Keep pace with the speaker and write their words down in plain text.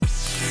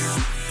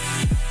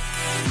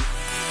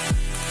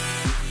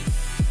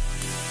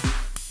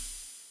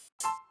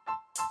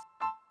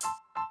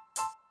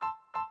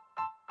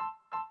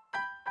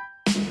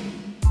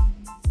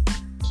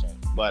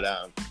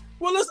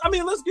But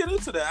let's get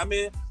into that. I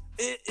mean,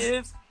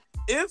 if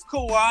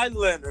Kawhi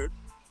Leonard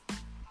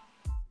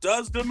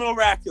does the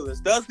miraculous,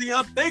 does the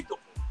unthinkable,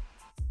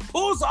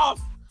 pulls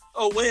off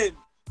a win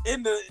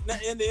in the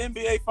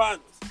NBA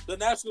Finals, the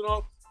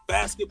National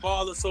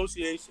Basketball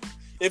Association,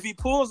 if he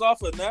pulls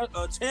off a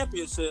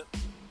championship,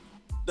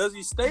 does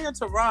he stay in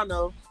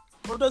Toronto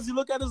or does he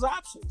look at his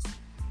options?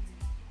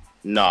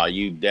 No,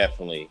 you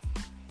definitely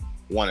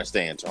want to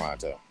stay in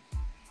Toronto.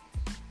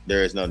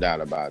 There is no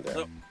doubt about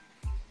that.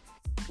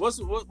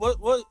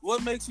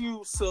 What makes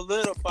you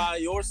solidify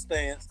your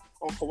stance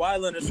on Kawhi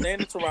Leonard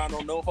staying in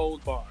Toronto, no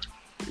holds barred?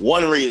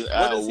 One reason,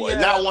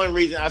 not one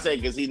reason I say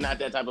because he's not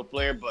that type of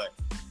player, but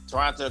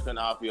Toronto can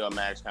offer you a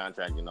max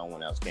contract and no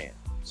one else can.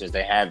 Since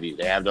they have you,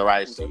 they have the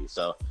rights to you,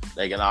 so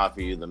they can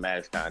offer you the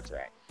max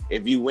contract.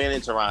 If you win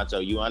in Toronto,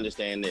 you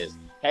understand this.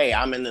 Hey,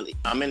 I'm in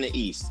the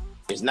East.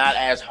 It's not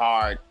as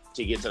hard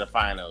to get to the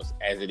finals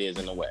as it is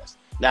in the West.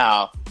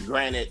 Now,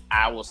 granted,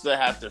 I will still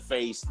have to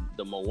face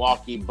the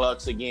Milwaukee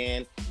Bucks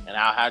again, and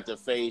I'll have to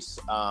face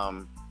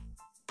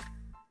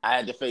I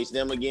had to face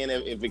them again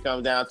if it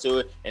comes down to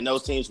it, and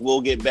those teams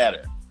will get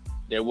better.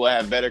 They will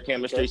have better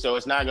chemistry, so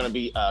it's not going to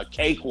be a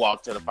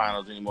cakewalk to the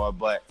finals anymore,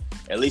 but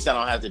at least I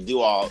don't have to do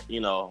all,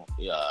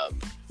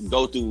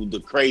 go through the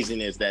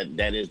craziness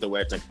that is the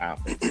Western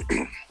Conference.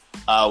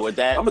 With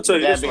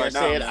that being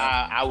said,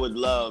 I would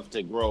love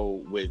to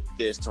grow with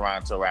this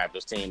Toronto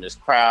Raptors team, this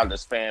crowd,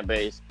 this fan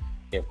base.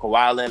 If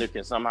Kawhi Leonard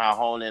can somehow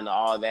hone into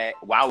all that,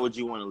 why would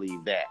you want to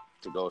leave that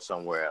to go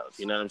somewhere else?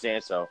 You know what I'm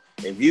saying? So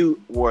if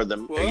you are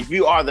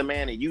the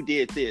man and you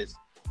did this,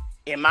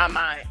 in my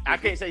mind, I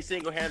can't say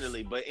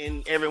single-handedly, but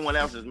in everyone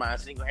else's mind,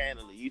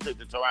 single-handedly, you took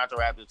the Toronto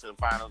Raptors to the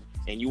finals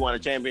and you won a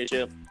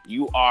championship,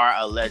 you are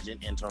a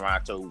legend in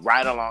Toronto,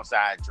 right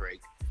alongside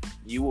Drake.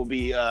 You will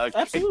be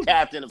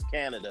captain of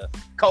Canada,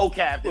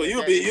 co-captain. Well,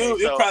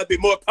 you'll probably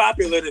be more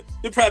popular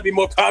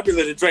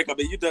than Drake. I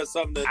mean, you done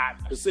something that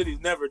the city's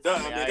never done.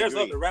 I mean, there's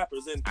other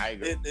rappers in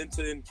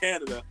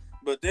Canada,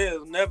 but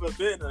there's never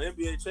been an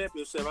NBA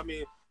championship. I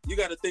mean, you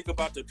got to think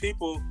about the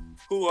people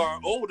who are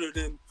older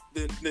than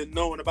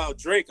knowing about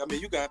Drake. I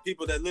mean, you got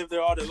people that live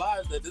there all their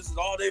lives that this is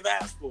all they've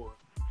asked for,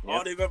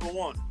 all they've ever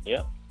wanted.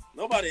 Yep.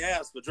 Nobody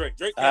asked for Drake.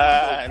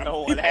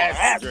 No one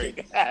asked for Drake.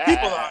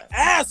 People are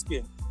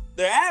asking.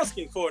 They're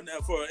asking for an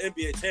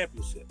NBA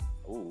championship.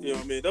 Ooh. You know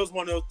what I mean? Those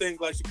one of those things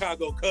like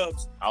Chicago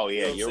Cubs. Oh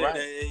yeah, you're right.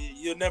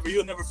 You'll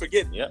never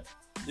forget it. Yep.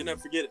 You'll never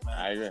forget it, man.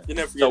 I agree. You'll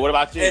never forget So what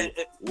about you?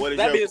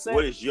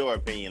 What is your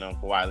opinion on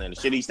Kawhi Leonard?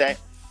 Should he stay?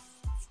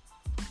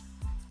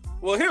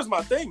 Well, here's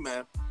my thing,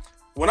 man.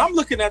 When I'm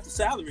looking at the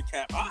salary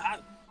cap,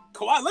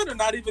 Kawhi Leonard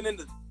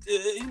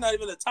he's not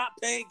even the top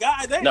paid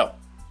guy there. No.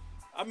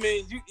 I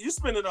mean, you're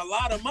spending a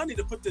lot of money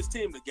to put this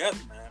team together,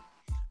 man.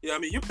 You know what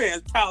I mean? You're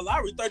paying Kyle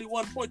Lowry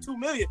 $31.2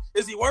 million.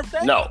 Is he worth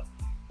that? No,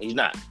 he's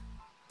not.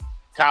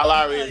 Kyle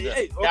Lowry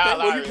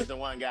is the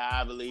one guy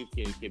I believe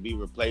can be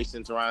replaced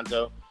in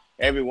Toronto.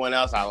 Everyone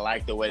else, I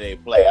like the way they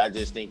play. I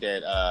just think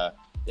that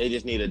they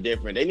just need they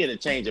need to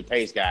change the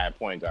pace guy at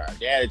point guard.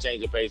 They had to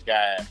change the pace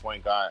guy at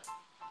point guard.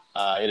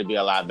 It'll be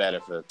a lot better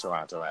for the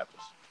Toronto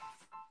Raptors.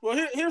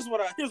 Well, here's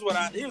what I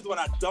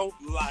don't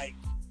like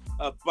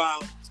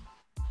about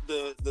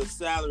the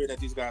salary that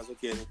these guys are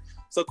getting.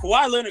 So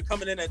Kawhi Leonard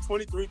coming in at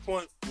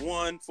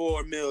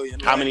 $23.14 million.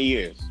 Right? How many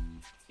years?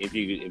 If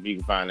you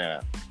can find that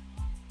out.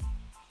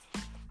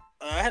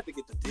 I had to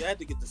get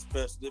the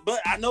special,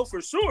 but I know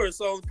for sure it's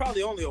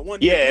probably only a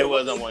 1 year. Yeah, it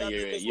was a 1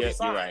 year. Yeah,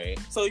 you're right.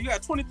 So you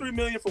got $23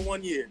 million for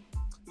 1 year.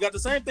 You got the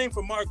same thing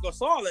for Marc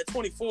Gasol at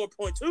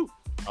 $24.2.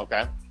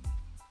 Okay.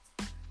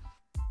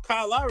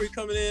 Kyle Lowry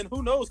coming in,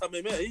 who knows how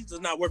many million? He's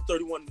just not worth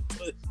 31.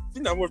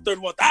 He's not worth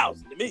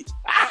 31,000 to me.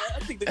 I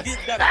think the kid's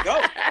got to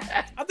go.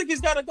 I think he's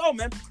got to go,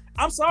 man.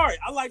 I'm sorry.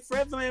 I like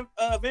Fred Van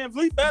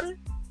Vliet better.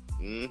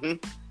 Mm-hmm.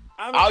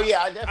 I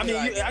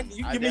definitely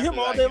you give me him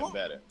all day long.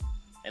 Better.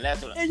 And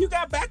that's what. And you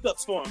got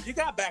backups for him. You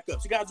got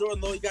backups. You got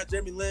Jordan Lowe. You got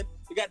Jeremy Lin.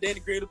 You got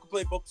Danny Green who can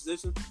play both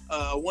positions,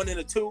 1 and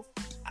a 2.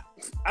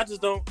 I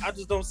just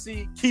don't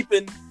see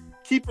keeping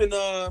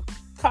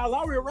Kyle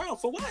Lowry around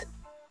for what?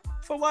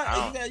 For what?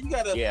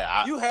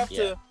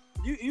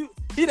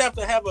 He'd have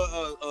to have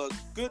a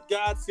good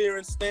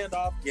God-fearing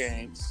standoff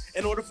game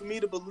in order for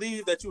me to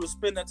believe that you would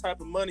spend that type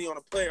of money on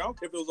a player. I don't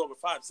care if it was over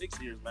 5-6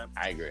 years, man.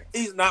 I agree.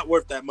 He's not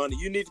worth that money.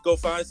 You need to go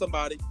find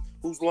somebody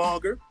who's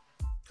longer.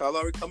 Kyle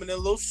Lowry coming in a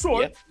little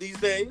short these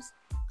days,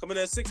 coming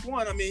in at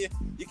 6'1". I mean,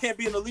 you can't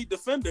be an elite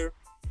defender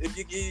if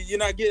you're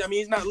not getting. I mean,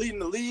 he's not leading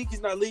the league.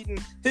 He's not leading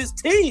his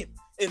team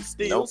in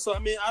steals. Nope. So I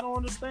mean, I don't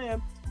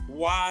understand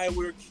why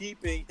we're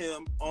keeping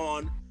him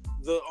on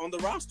the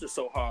roster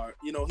so hard.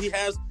 You know, he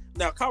has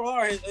now. Kyle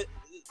Lowry has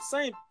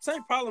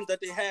same problems that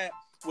they had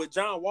with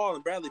John Wall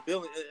and Bradley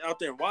Beal out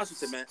there in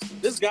Washington. Man,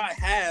 this guy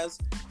has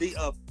the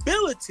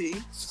ability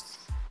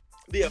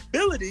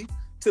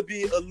to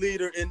be a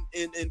leader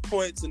in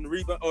points and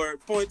rebound or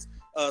points,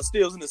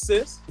 steals and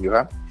assists.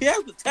 Yeah, he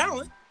has the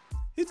talent.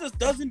 He just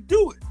doesn't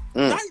do it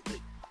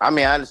nightly. I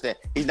mean, I understand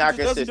he's not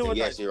consistent.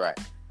 Yes, you're right.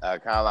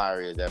 Kyle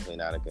Lowry is definitely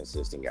not a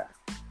consistent guy.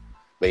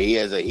 but he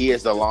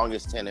is the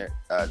longest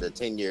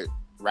tenured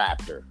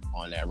Raptor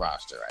on that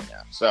roster right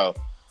now. So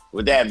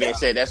with that being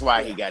said, that's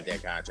why he got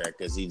that contract,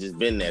 because he just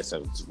been there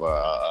since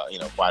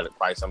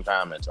quite some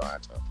time in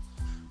Toronto.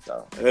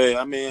 So hey,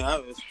 I mean,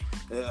 how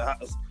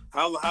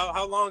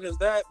long has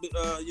that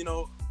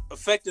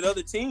affected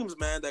other teams,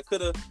 man, that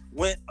could have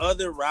went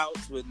other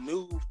routes with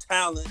new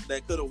talent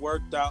that could have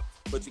worked out,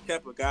 but you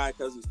kept a guy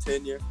because his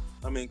tenure.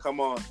 I mean, come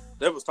on.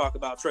 There was talk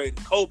about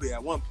trading Kobe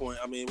at one point.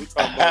 I mean, we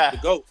talking about the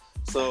GOAT.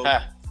 So,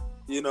 I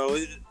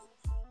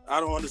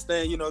don't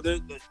understand.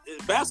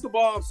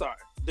 Basketball, I'm sorry.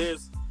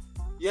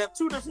 You have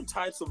two different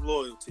types of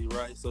loyalty,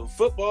 right? So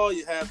football,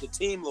 you have the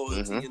team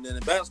loyalty, and then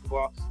in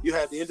basketball, you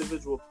have the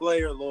individual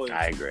player loyalty.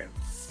 I agree.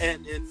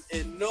 And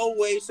in no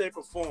way, shape,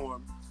 or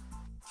form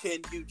can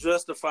you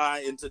justify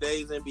in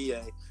today's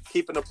NBA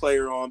keeping a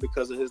player on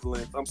because of his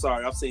length. I'm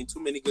sorry. I've seen too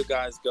many good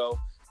guys go,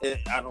 and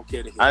I don't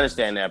care to hear. I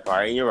understand that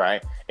part, and you're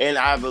right. And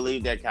I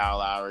believe that Kyle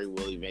Lowry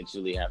will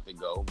eventually have to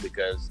go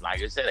because,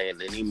 like I said,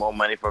 they need more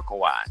money for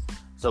Kawhi.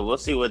 So we'll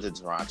see what the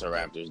Toronto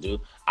Raptors do.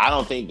 I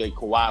don't think that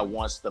Kawhi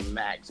wants the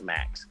max.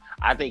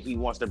 I think he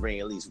wants to bring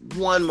at least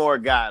one more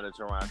guy to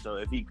Toronto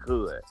if he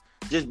could.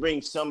 Just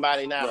bring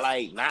somebody not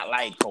like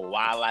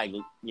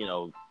Kawhi,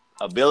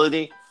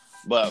 ability,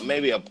 but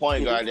maybe a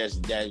point guard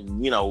that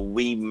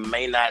we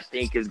may not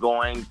think is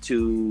going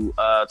to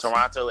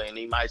Toronto, and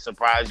he might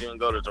surprise you and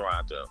go to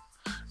Toronto.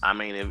 I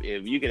mean,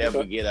 if you could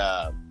ever get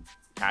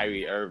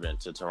Kyrie Irving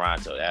to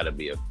Toronto, that'd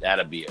be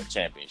a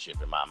championship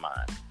in my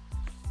mind.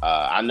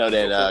 I know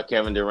that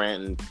Kevin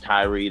Durant and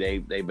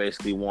Kyrie, they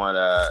basically want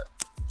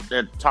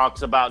their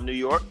talks about New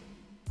York.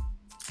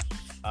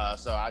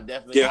 So I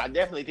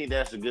definitely think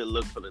that's a good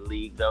look for the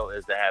league, though,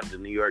 is to have the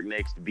New York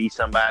Knicks be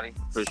somebody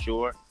for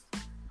sure.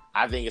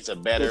 I think it's a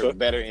better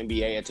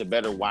NBA. It's a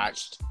better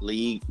watched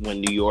league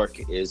when New York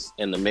is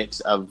in the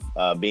mix of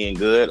being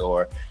good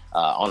or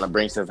on the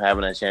brink of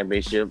having a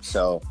championship.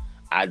 So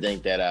I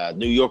think that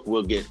New York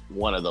will get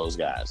one of those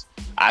guys.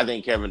 I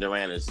think Kevin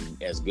Durant is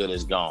as good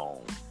as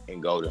gone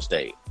in Golden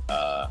State.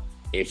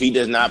 If he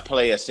does not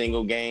play a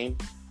single game,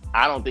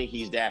 I don't think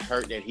he's that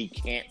hurt that he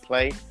can't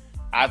play.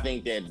 I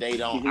think that they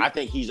don't. I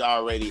think he's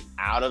already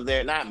out of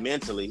there. Not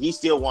mentally. He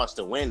still wants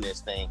to win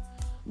this thing.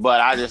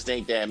 But I just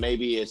think that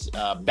maybe it's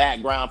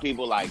background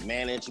people like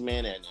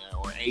management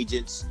or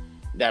agents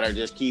that are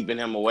just keeping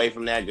him away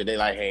from that, because they're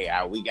like, hey,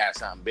 we got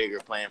something bigger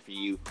planned for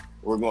you.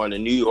 We're going to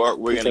New York.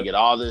 We're going to get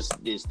all this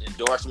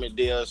endorsement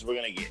deals. We're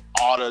going to get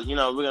all the,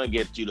 we're going to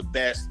get you the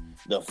best,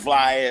 the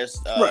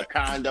flyest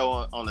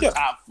condo on the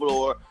top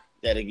floor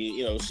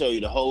that'll show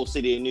you the whole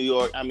city of New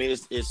York. I mean,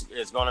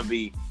 it's going to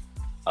be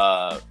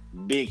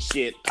big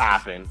shit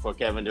popping for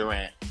Kevin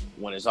Durant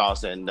when it's all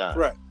said and done.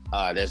 Right.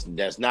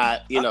 That's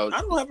not, I don't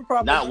have a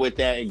problem. Not with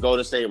that in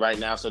Golden State right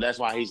now. So that's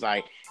why he's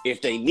like,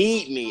 if they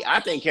need me, I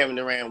think Kevin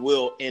Durant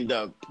will end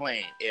up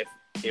playing if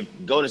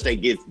Golden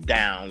State gets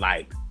down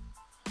like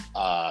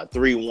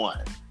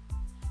 3-1,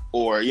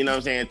 or you know what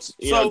I'm saying,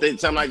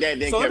 something like that.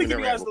 Then so Kevin let me give Durant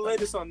you guys the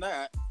latest on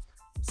that.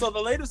 So the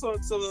latest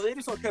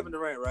on Kevin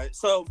Durant, right?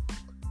 So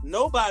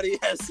nobody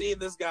has seen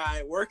this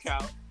guy work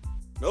out.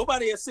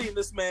 Nobody has seen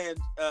this man.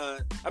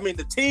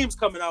 The team's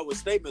coming out with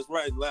statements,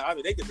 right? I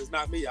mean, they can just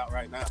knock me out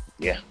right now.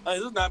 Yeah.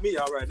 Just knock me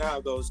out right now,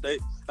 Golden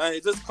State.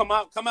 Just come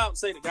out and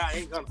say the guy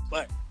ain't gonna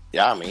play.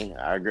 Yeah, I mean,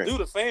 I agree. Do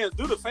the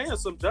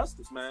fans some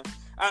justice, man.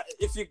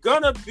 If you're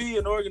gonna be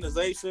an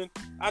organization,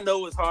 I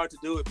know it's hard to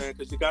do it, man,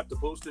 because you got the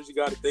boosters, you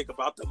got to think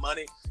about the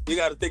money, you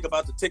got to think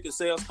about the ticket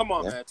sales. Come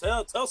on, man,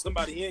 tell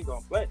somebody he ain't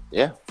gonna play.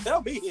 Yeah.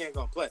 Tell me he ain't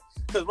gonna play.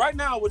 Because right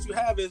now, what you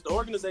have is the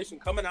organization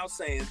coming out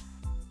saying,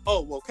 oh,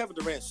 well, Kevin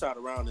Durant shot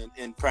around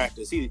in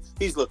practice.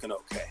 He's looking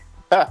okay.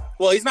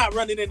 Well, he's not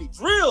running any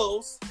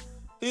drills.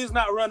 He's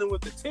not running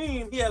with the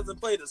team. He hasn't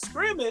played a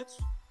scrimmage,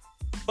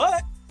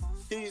 but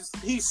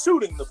he's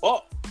shooting the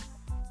ball.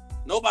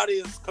 Nobody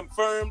has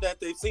confirmed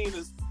that they've seen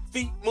his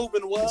feet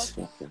moving well.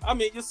 I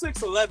mean, you're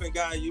 6'11"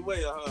 guy. You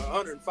weigh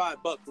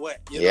 105 buck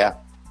wet. Yeah.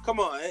 Come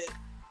on.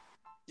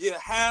 You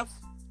have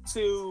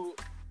to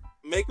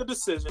make a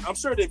decision. I'm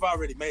sure they've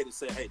already made it.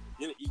 Say, hey,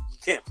 you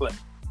can't play.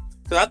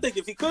 Because I think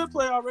if he could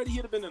play already,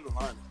 he'd have been in the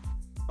lineup.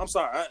 I'm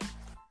sorry.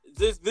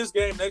 This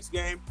game, next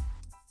game,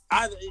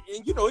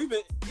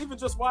 even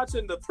just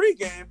watching the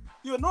pregame,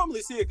 you would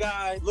normally see a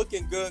guy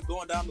looking good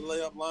going down the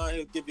layup line.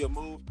 He'll give you a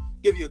move,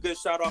 give you a good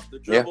shot off the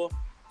dribble.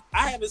 Yeah.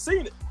 I haven't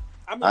seen it.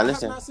 I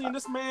have not seen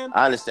this man.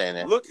 I understand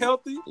that. Look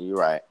healthy. You're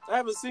right. I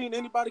haven't seen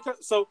anybody.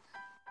 So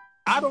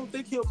I don't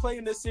think he'll play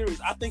in this series.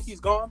 I think he's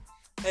gone.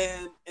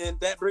 And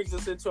that brings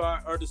us into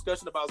our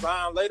discussion about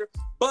Zion later.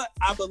 But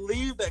I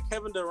believe that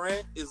Kevin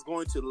Durant is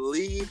going to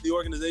lead the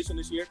organization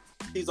this year.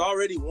 He's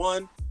already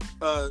won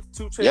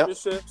 2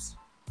 championships.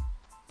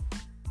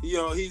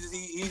 Yep.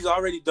 He's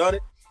already done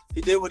it.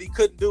 He did what he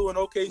couldn't do in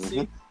OKC.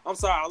 Mm-hmm. I'm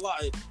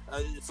sorry,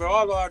 for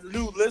all our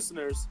new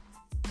listeners,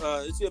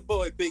 it's your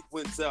boy Big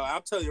Winzel.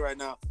 I'm telling you right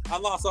now, I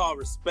lost all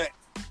respect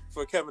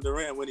for Kevin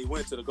Durant when he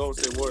went to the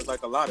Golden State Warriors,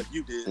 like a lot of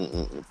you did.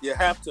 Mm-mm. You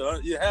have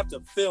to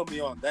feel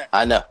me on that.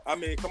 I know. I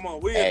mean, come on,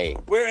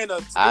 we're in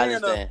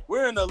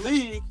a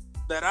league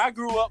that I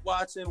grew up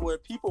watching where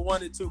people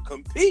wanted to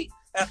compete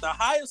at the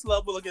highest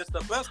level against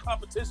the best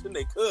competition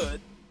they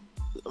could.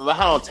 But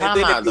hold on,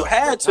 time out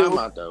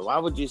though. though. Why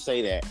would you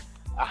say that?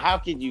 How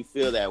could you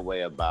feel that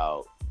way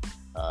about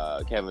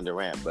Kevin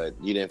Durant, but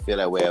you didn't feel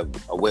that way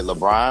with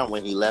LeBron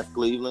when he left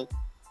Cleveland?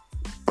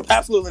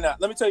 Absolutely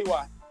not. Let me tell you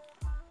why.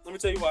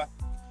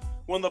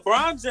 When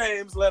LeBron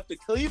James left the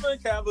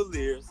Cleveland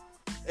Cavaliers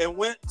and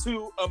went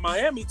to a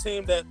Miami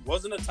team that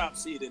wasn't a top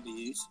seed in the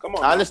East. Come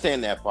on. I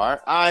understand that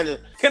part. That's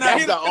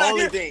the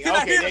only thing.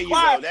 Okay, there you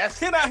go.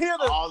 Can I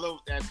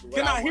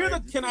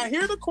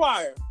hear the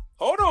choir?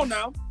 Hold on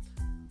now.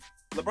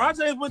 LeBron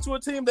James went to a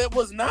team that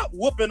was not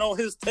whooping on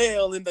his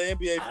tail in the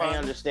NBA Finals. I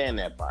understand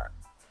that part.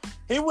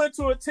 He went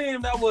to a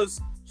team that was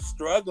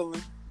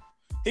struggling.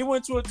 He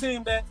went to a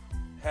team that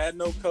had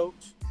no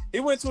coach.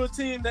 He went to a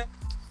team that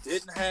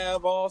didn't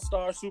have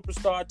all-star,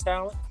 superstar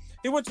talent.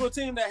 He went to a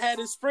team that had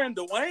his friend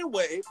Dwayne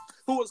Wade,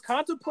 who was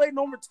contemplating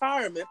on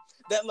retirement,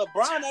 that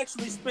LeBron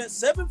actually spent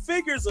 7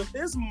 figures of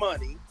his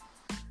money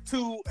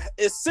to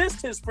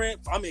assist his friend.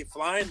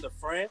 Flying to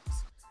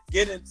France,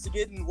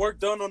 getting work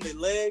done on their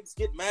legs,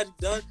 getting magic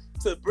done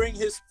to bring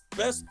his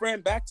best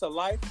friend back to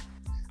life.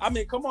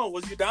 Come on,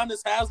 was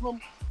Udonis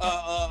Haslem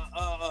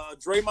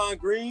Draymond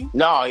Green?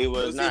 No, he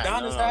was not.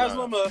 Udonis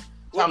Haslem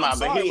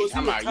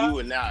you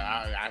would not.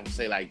 I would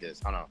say like this.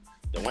 Hold on.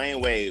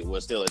 Dwayne Wade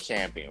was still a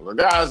champion,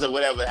 regardless of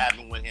whatever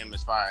happened with him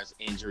as far as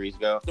injuries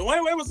go.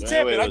 Dwayne Wade was a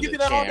champion. I'll give you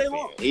that all day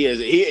long. He was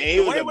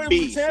a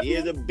beast. He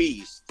is a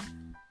beast.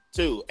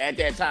 Too. At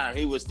that time,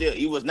 he was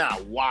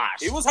not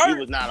washed. He was hurt. He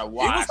was not a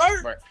wash. He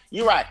was hurt.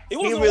 You're right. He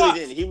really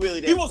didn't. He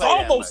really didn't. He was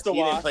almost a wash.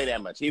 He didn't play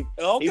that much. He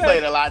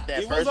played a lot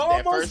the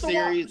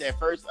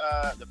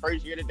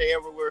first year that they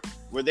ever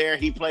were there.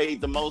 He played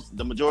the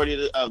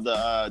majority of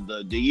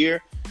the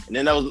year. And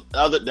then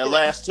the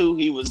last 2,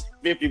 he was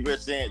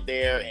 50%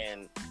 there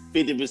and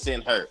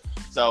 50% hurt.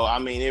 So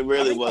it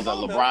really was a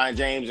LeBron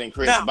James and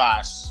Chris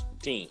Bosh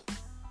team.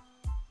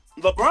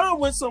 LeBron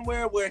went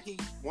somewhere where he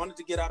wanted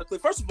to get out of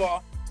Cleveland. First of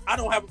all, I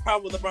don't have a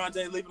problem with LeBron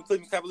James leaving the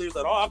Cleveland Cavaliers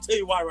at all. I'll tell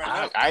you why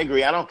now. I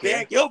agree. I don't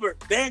care.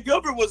 Dan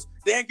Gilbert was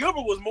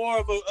more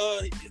of a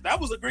that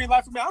was a green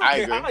light for me. I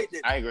don't care how he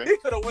did. I agree. He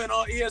could have went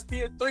on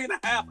ESPN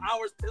 3.5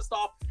 hours pissed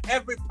off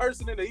every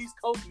person in the East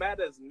Coast.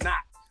 Matters not.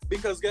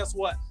 Because guess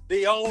what?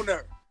 The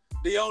owner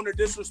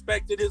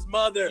disrespected his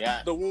mother,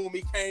 the womb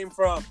he came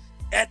from.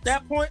 At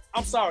that point,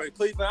 I'm sorry,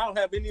 Cleveland. I don't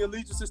have any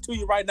allegiances to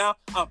you right now.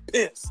 I'm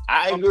pissed.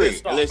 I agree.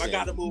 Listen, I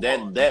gotta move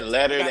on. That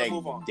letter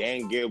that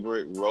Dan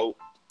Gilbert wrote,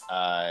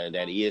 that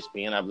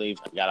ESPN, I believe,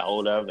 got a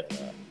hold of,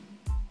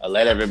 and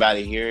let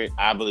everybody hear it.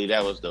 I believe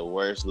that was the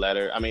worst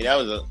letter. That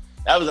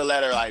was a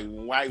letter like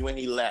right when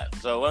he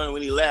left. So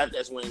when he left,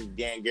 that's when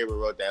Dan Gilbert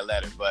wrote that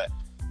letter. But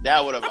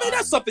that would have.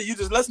 That's something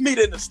let's meet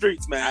in the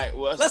streets, man.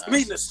 Let's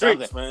meet in the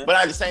streets, man. But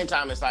at the same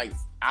time, it's like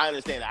I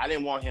understand. I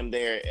didn't want him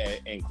there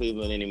in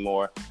Cleveland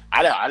anymore.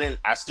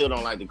 I still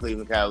don't like the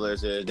Cleveland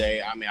Cavaliers to this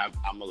day. I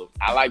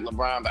like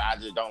LeBron, but I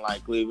just don't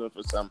like Cleveland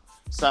for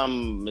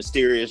some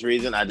mysterious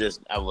reason. I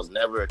was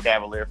never a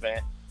Cavalier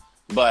fan.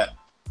 But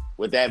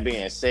with that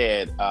being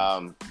said,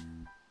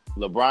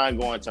 LeBron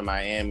going to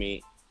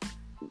Miami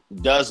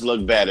does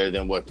look better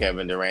than what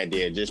Kevin Durant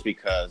did, just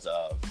because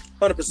of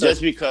 100%.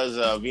 Just because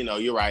of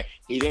you're right.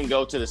 He didn't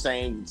go to the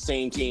same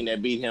team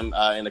that beat him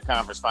in the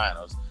conference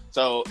finals.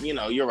 So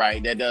you're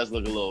right. That does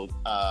look a little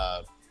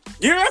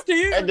year after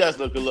year. That does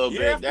look a little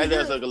bit. That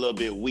does look a little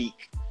bit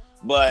weak.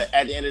 But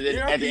at the end of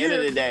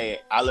the day,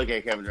 I look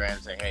at Kevin Durant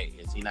and say, hey,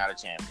 is he not a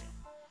champion?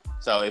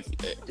 So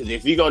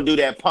if you're gonna do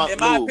that punk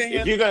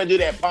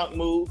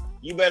move,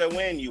 you better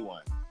win you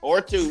one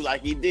or 2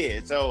 like he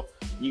did. So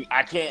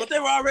I can't. But they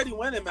were already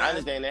winning, man. I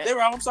understand that.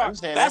 I'm sorry.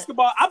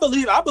 Basketball. I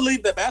believe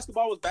that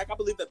basketball was back. I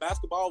believe that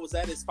basketball was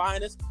at its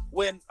finest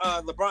when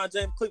LeBron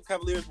James, Cleveland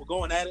Cavaliers were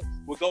going at it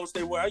with Golden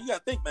State Warriors. You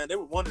gotta think, man, they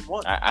were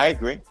 1-1. I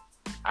agree.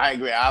 I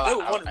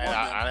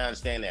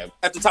understand that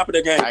at the top of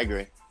their game. I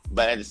agree.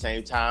 But at the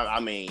same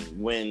time,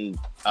 when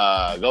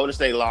Golden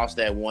State lost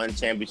that one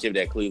championship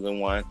that Cleveland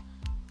won,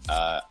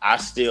 I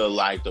still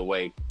like the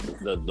way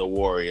the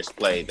Warriors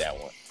played that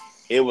one.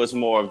 It was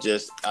more of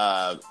just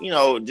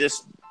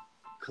just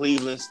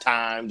Cleveland's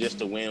time just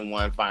to win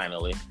one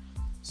finally.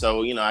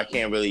 So, I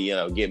can't really,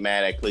 get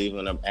mad at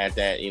Cleveland at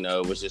that.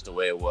 It was just the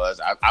way it was.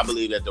 I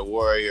believe that the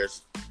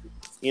Warriors,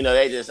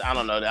 they just, I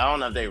don't know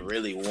if they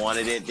really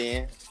wanted it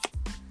then.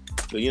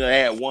 But,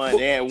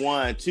 they had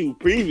won 2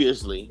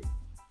 previously.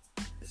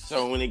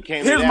 So when it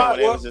came to that one,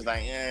 it was just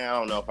like, I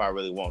don't know if I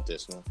really want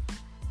this one.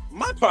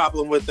 My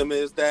problem with them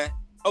is that,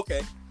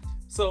 okay,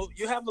 so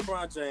you have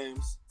LeBron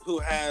James, who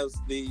has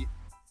the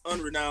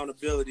unrenowned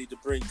ability to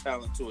bring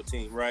talent to a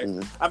team, right?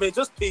 Mm-hmm.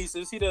 Just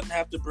pieces. He doesn't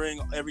have to bring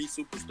every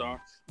superstar,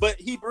 but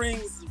he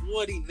brings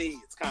what he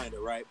needs, kind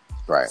of, right?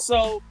 Right.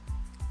 So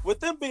with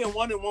them being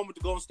 1-1 with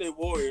the Golden State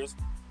Warriors,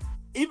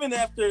 even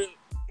after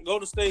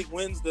Golden State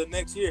wins the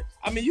next year,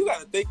 you got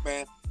to think,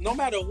 man, no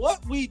matter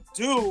what we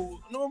do,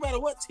 no matter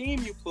what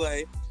team you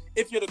play,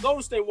 if you're the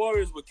Golden State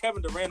Warriors with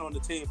Kevin Durant on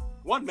the team,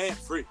 one man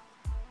free.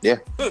 Yeah.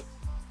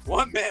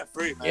 One man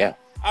free, man. Yeah.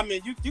 I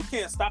mean, you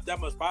can't stop that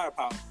much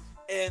firepower.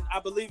 And I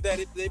believe that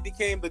the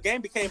game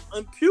became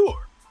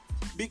impure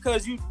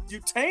because you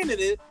tainted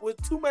it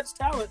with too much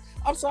talent.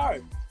 I'm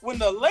sorry. When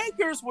the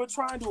Lakers were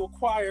trying to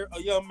acquire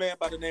a young man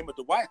by the name of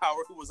Dwight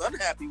Howard, who was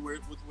unhappy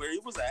with where he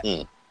was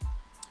at,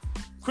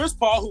 Chris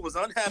Paul, who was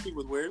unhappy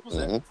with where he was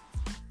at,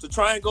 to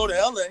try and go to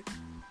LA,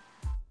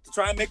 to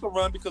try and make a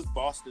run because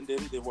Boston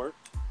did it, it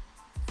worked.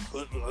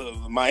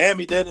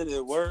 Miami did it,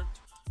 it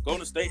worked.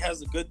 Golden State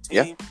has a good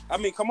team. Yeah. I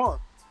mean, come on.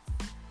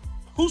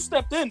 Who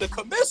stepped in? The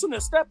commissioner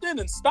stepped in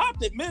and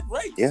stopped it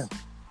mid-race. Yeah.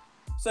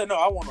 Said, no,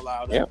 I won't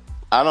allow that. Yeah.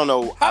 I don't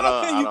know.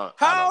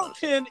 How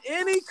can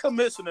any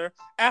commissioner,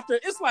 after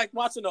it's like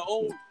watching an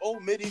old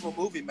medieval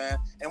movie, man,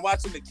 and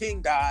watching the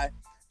king die,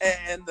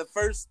 and the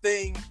first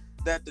thing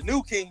that the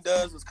new king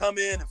does is come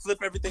in and flip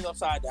everything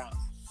upside down.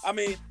 I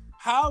mean,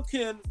 how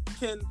can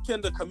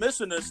the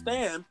commissioner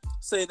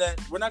say that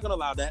we're not going to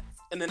allow that,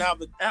 and then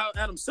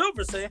Adam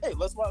Silver say, hey,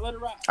 let's let it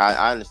ride?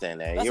 I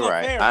understand that. That's You're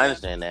unfair, right. Man. I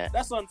understand that.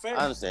 That's unfair.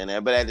 I understand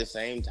that, but at the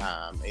same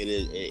time,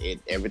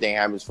 everything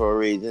happens for a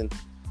reason.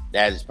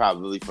 That is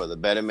probably for the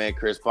betterment.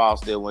 Chris Paul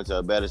still went to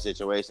a better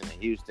situation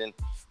in Houston.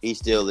 He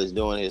still is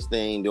doing his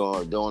thing,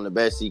 doing the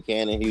best he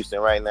can in Houston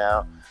right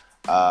now.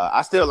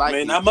 I still like. I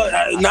mean,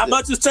 not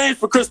much has changed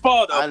for Chris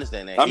Paul, though. I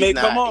understand that.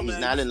 Come on, man.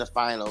 He's not in the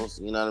finals.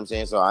 You know what I'm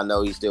saying? So I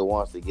know he still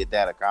wants to get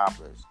that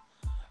accomplished.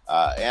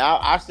 And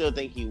I still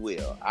think he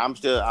will. I'm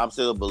still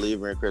a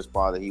believer in Chris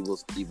Paul that he will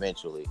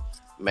eventually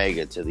make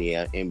it to the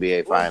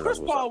NBA finals. Chris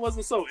Paul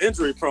wasn't so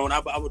injury prone. I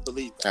would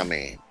believe that. I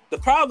mean. The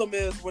problem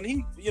is when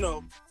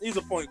he's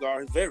a point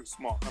guard. He's very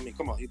small. I mean,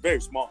 come on, he's very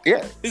small.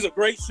 Yeah. He's a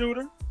great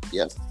shooter.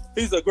 Yes.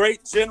 He's a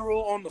great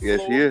general on the floor.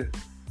 Yes, he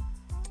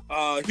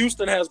is.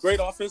 Houston has great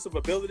offensive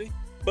ability,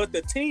 but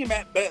the team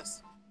at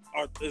best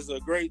is a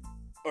great.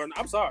 Or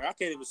I'm sorry, I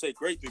can't even say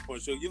great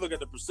 3-point shooter. You look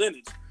at the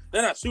percentage;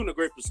 they're not shooting a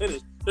great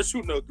percentage. They're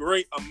shooting a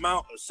great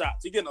amount of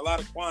shots. You're getting a lot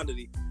of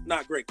quantity,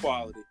 not great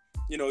quality.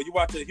 You know, you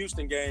watch a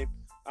Houston game.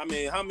 I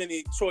mean, how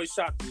many choice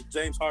shots did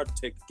James Harden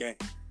take a game?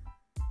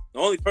 The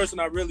only person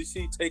I really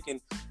see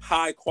taking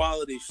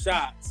high-quality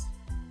shots,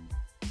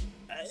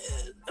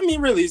 I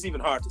mean, really, it's even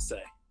hard to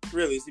say.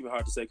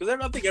 Because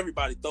I think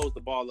everybody throws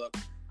the ball up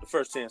the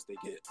first chance they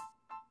get.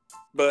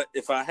 But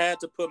if I had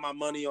to put my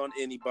money on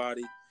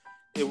anybody,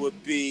 it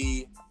would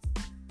be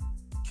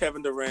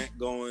Kevin Durant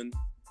going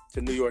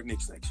to New York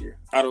Knicks next year.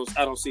 I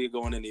don't see it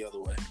going any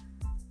other way.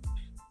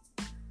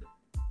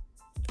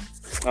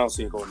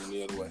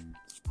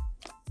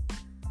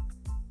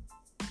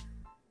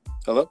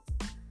 Hello?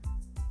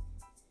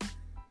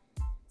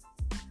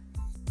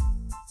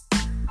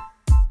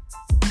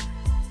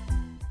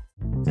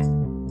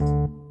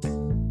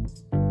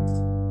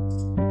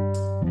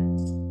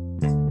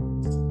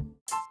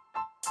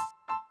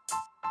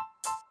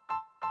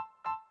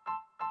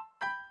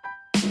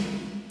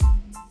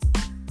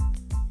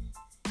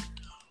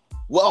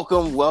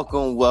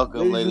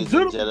 Welcome, ladies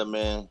and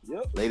gentlemen.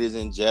 Yep. Ladies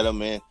and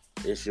gentlemen,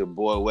 it's your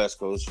boy West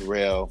Coast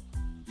Rail,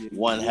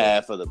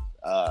 half of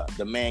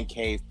the Man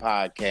Cave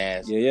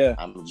podcast. Yeah.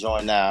 I'm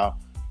joined now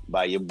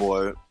by your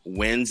boy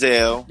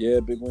Wenzel. Yeah,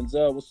 Big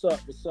Wenzel. What's up?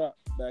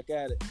 Back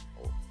at it.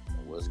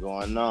 What's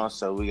going on?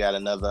 So we got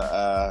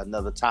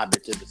another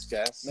topic to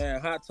discuss. Man,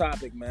 hot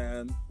topic,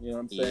 man. You know what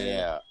I'm saying?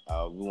 Yeah.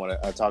 We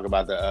want to talk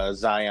about the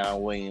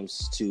Zion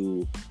Williams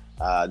to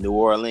New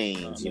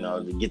Orleans,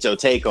 to get your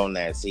take on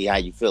that, see how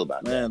you feel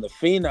about that. Man, the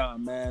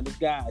phenom, man. This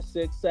guy,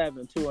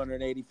 6'7",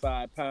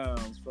 285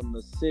 pounds from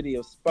the city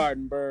of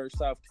Spartanburg,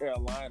 South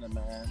Carolina,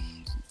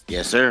 man.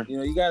 Yes, sir.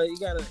 You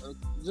gotta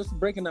just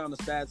breaking down the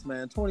stats,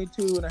 man.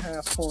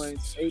 22.5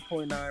 points,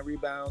 8.9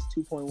 rebounds,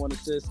 2.1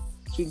 assists,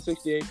 shooting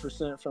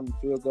 68% from the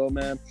field goal,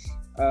 man.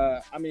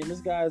 I mean,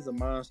 this guy is a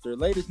monster.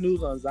 Latest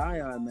news on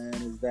Zion, man,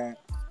 is that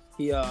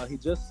he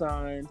just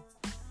signed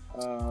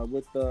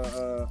with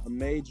a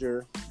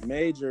major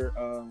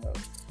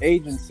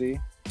agency.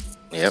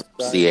 Yep,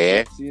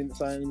 CAA.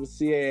 Signing with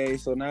CAA.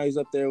 So now he's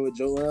up there with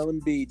Joel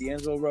Embiid,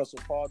 D'Angelo Russell,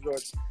 Paul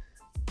George.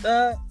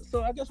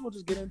 So I guess we'll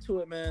just get into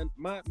it, man.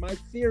 My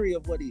theory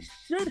of what he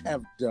should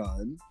have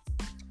done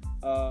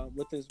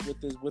with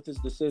his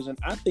decision,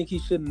 I think he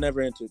should have never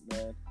entered,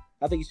 man.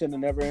 I think he should have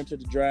never entered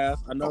the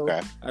draft. I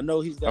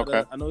know he's got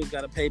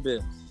to pay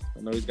bills.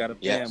 I know he's got a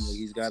family.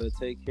 He's got to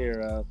take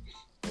care of.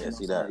 Yes,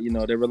 he does.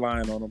 They're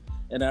relying on him.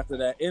 And after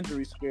that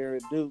injury scare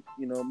at Duke,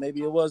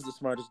 maybe it was the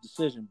smartest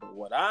decision. But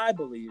what I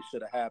believe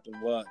should have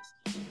happened was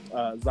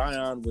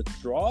Zion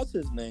withdraws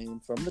his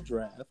name from the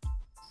draft.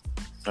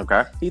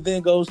 Okay. He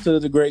then goes to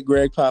the great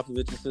Greg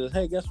Popovich and says,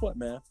 hey, guess what,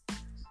 man?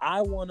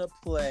 I want to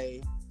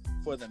play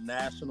for the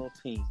national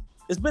team.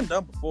 It's been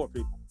done before,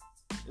 people.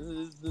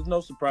 There's no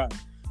surprise.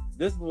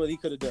 This is what he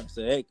could have done.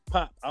 Say, hey,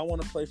 Pop, I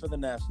want to play for the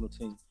national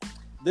team.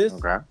 This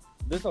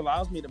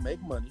allows me to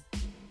make money.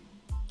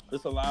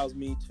 This allows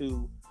me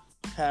to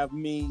have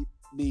me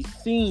be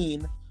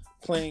seen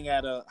playing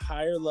at a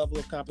higher level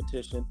of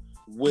competition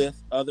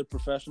with other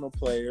professional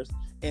players.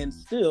 And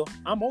still,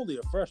 I'm only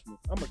a freshman.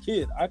 I'm a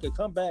kid. I could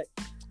come back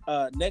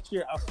next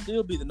year. I'll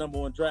still be the number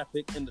 1 draft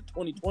pick in the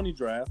 2020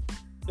 draft.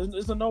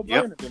 It's a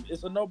no-brainer. Yep.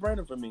 It's a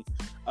no-brainer for me.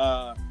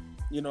 Because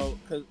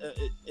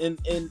in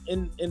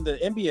the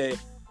NBA,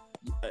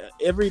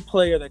 every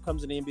player that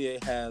comes in the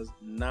NBA has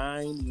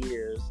 9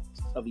 years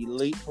of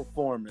elite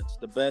performance,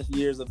 the best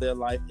years of their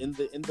life in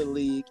the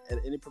league at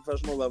any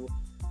professional level.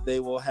 They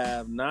will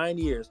have 9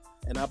 years,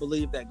 and I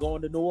believe that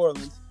going to New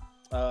Orleans,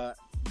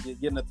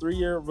 getting a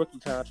 3-year rookie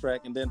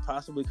contract, and then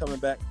possibly coming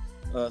back,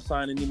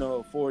 signing a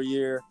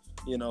 4-year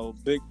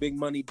big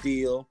money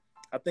deal.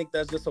 I think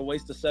that's just a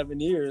waste of 7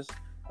 years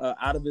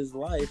out of his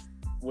life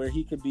where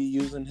he could be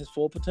using his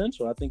full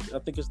potential. I think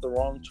it's the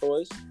wrong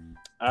choice.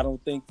 I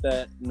don't think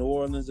that New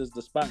Orleans is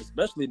the spot,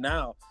 especially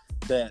now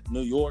that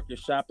New York is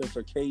shopping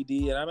for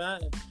KD. And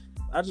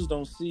I just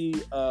don't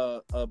see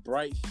a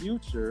bright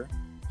future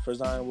for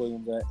Zion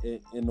Williams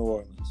in New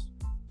Orleans.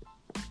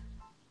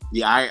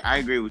 Yeah, I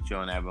agree with you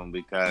on that one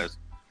because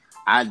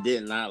I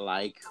did not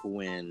like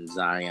when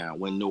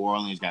New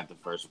Orleans got the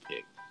first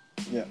pick.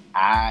 Yeah.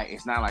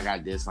 It's not like I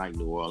dislike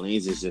New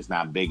Orleans. It's just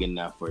not big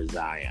enough for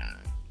Zion.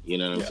 You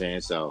know what I'm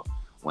saying? So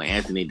when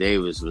Anthony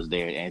Davis was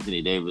there,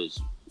 Anthony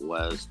Davis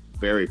was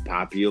very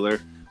popular,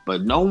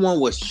 but no one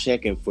was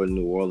checking for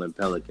New Orleans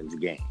Pelicans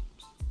games.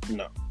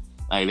 No.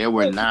 Like they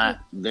were not.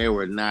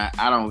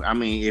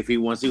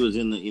 Once he was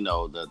in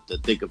the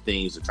thick of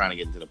things of trying to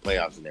get into the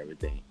playoffs and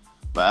everything.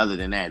 But other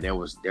than that, there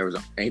was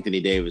Anthony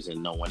Davis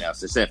and no one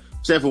else except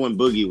for when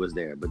Boogie was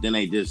there. But then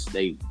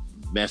they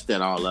messed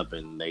that all up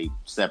and they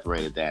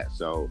separated that.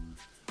 So,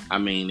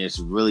 it's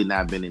really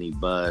not been any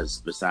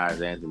buzz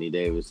besides Anthony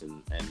Davis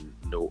and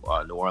New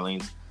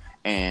Orleans.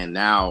 And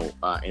now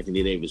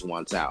Anthony Davis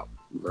wants out.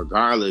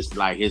 Regardless,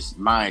 like his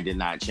mind did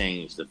not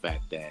change the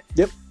fact that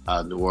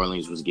New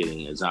Orleans was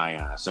getting a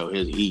Zion. So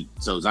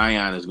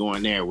Zion is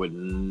going there with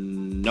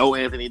no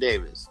Anthony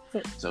Davis.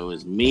 So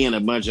it's me and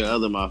a bunch of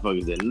other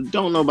motherfuckers that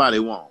don't nobody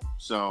want.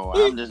 So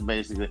I'm just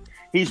basically,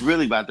 he's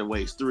really about to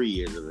waste 3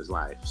 years of his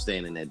life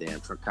staying in that damn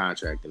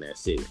contract in that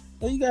city.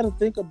 Well, you got to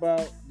think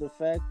about the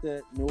fact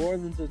that New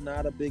Orleans is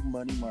not a big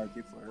money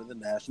market for the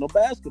National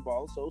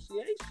Basketball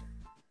Association.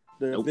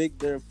 They're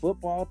they're a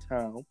football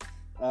town.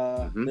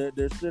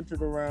 They're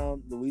centered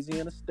around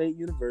Louisiana State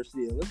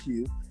University,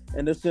 LSU,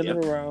 and they're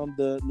centered around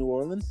the New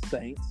Orleans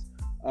Saints,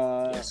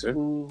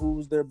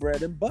 who's their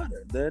bread and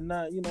butter. They're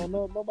not,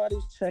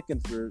 nobody's checking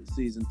for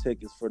season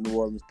tickets for New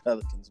Orleans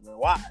Pelicans, man.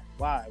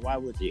 Why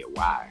would you? Yeah,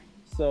 why?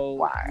 So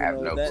why? I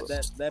have no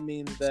clue. That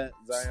means that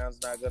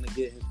Zion's not going to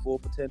get his full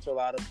potential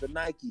out of the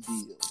Nike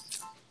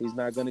deals. He's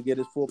not going to get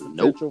his full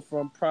potential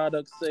from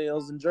product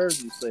sales and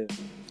jersey sales.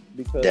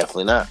 Because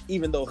definitely not.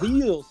 Even though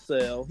he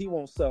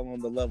won't sell on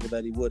the level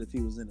that he would if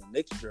he was in a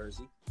Knicks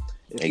jersey.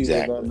 If he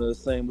was on the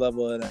same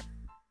level of that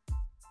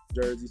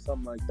jersey,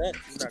 something like that,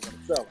 he's not going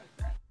to sell like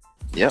that.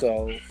 Yeah.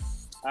 So,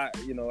 I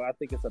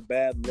think it's a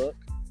bad look.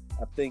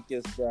 I think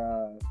it's,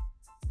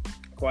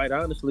 quite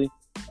honestly,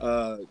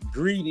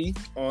 greedy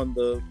on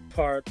the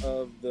part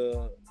of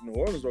the New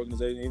Orleans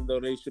organization. Even though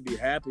they should be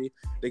happy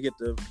they get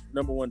the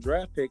number 1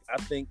 draft pick,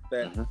 I think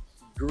that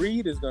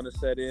greed is going to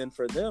set in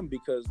for them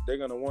because they're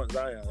going to want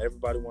Zion.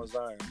 Everybody wants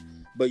Zion.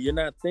 But you're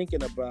not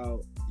thinking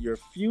about your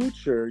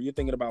future. You're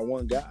thinking about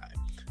one guy.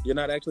 You're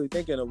not actually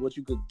thinking of what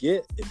you could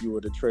get if you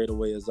were to trade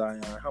away a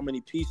Zion, how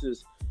many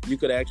pieces you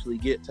could actually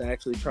get to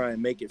actually try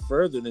and make it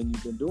further than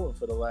you've been doing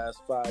for the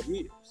last 5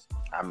 years.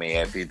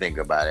 If you think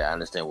about it, I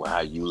understand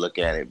how you look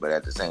at it, but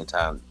at the same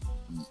time,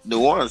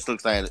 New Orleans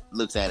looks at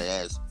it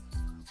as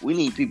we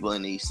need people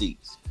in these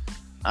seats.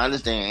 I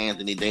understand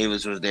Anthony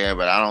Davis was there,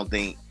 but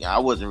I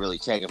wasn't really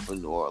checking for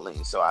New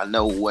Orleans, so I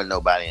know wasn't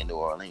nobody in New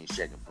Orleans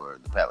checking for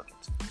the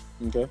Pelicans.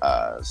 Okay.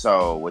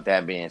 So with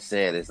that being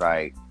said, it's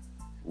like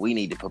we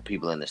need to put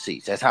people in the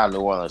seats. That's how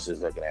New Orleans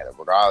is looking at it,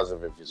 regardless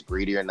of if it's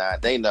greedy or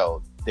not. They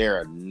know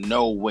they're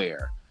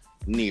nowhere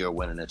near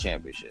winning a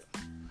championship.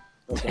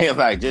 Okay. They're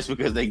like, just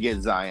because they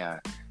get Zion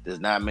does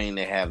not mean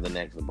they have the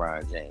next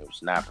LeBron James,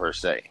 not per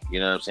se. You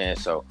know what I'm saying?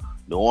 So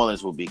New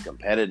Orleans will be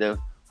competitive,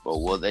 but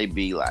will they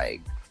be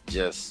like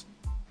just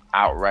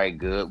outright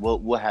good?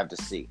 We'll have to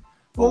see.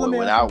 Well,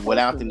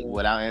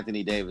 without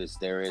Anthony Davis,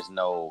 there is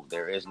no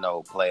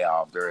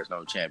playoff, there is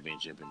no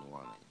championship in New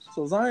Orleans.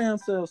 So Zion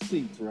sells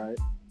seats, right?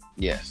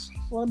 Yes.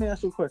 Well, let me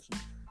ask you a question.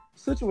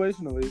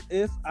 Situationally,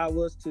 if I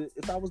was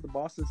the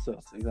Boston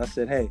Celtics, I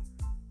said, hey,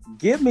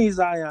 give me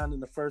Zion in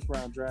the first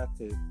round draft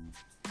pick.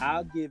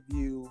 I'll give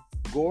you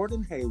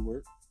Gordon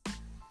Hayward,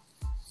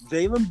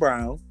 Jaylen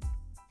Brown,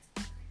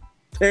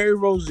 Terry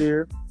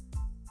Rozier,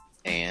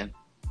 and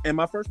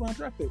my first round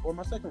draft pick or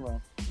my second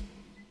round.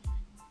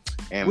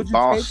 And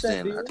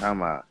Boston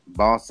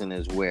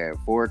is where?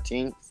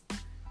 14th?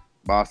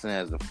 Boston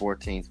has the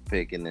 14th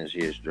pick in this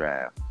year's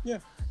draft. Yeah.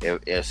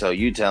 If so,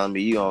 you telling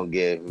me you gonna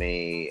give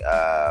me?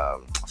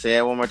 Say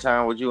that one more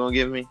time. What you gonna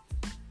give me?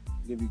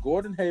 Give you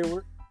Gordon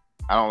Hayward.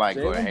 I don't like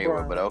Gordon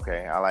Hayward, but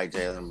okay. I like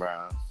Jaylen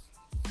Brown.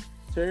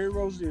 Terry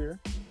Rozier.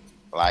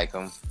 Like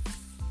him.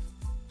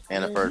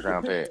 And a first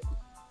round pick.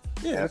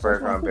 Yeah, and a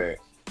first round pick.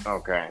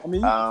 Okay. I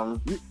mean,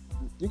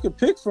 you can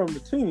pick from the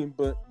team,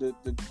 but the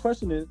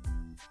question is,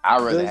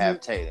 I'd rather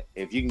have Tatum.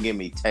 If you can give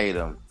me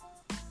Tatum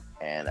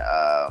and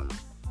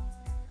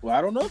Well,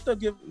 I don't know if they'll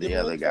give the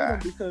other guy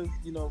because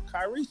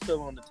Kyrie's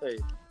still on the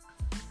table.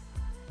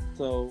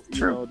 So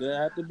True. they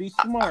have to be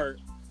smart.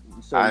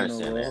 So I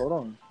understand that. hold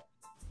on.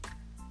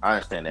 I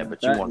understand that,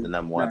 but you want the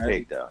number one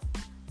pick though.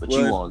 But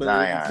you want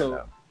Zion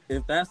though.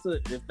 If that's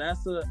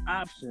an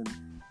option,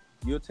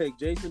 you'll take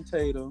Jason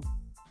Tatum,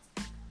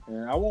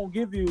 and I won't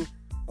give you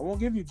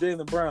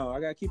Jaylen Brown. I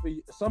gotta keep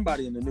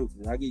somebody in the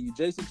nucleus. I give you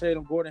Jason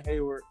Tatum, Gordon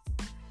Hayward,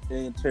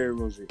 and Terry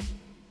Rozier.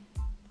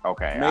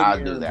 Okay,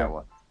 I'll do that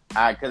one.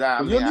 I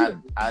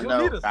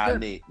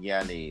need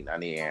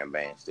Aaron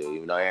Baines too.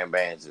 Even though Aaron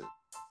Baines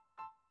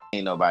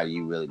ain't nobody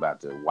you really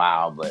about to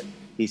wow, but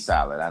he's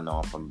solid. I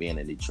know him from being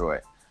in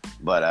Detroit,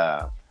 but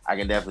I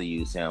can definitely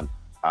use him.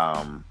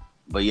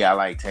 But yeah, I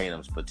like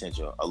Tatum's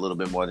potential a little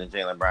bit more than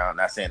Jaylen Brown.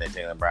 Not saying that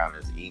Jaylen Brown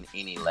is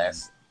any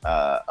less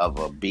of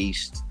a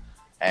beast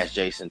as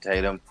Jason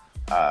Tatum.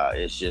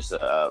 It's just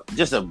a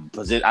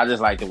position. I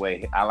just like the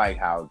way I like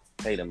how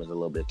Tatum is a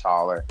little bit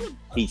taller.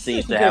 He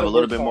seems to have a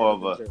little bit more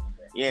of a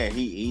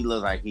he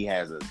looks like he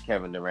has a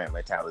Kevin Durant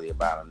mentality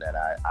about him that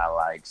I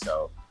like.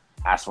 So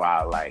that's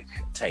why I like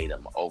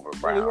Tatum over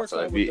Brown. He works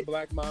with the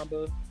Black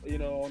Mamba,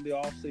 on the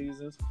off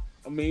seasons.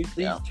 I mean,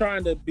 he's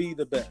trying to be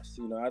the best.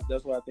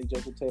 That's what I think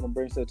Jason Tatum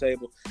brings to the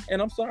table.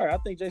 And I'm sorry, I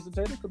think Jason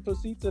Tatum could put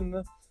seats in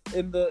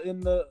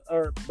the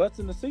or butts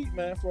in the seat,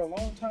 man, for a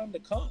long time to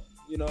come.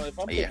 If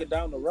I'm thinking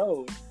down the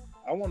road,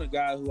 I want a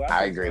guy who I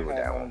think agree with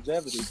that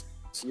longevity.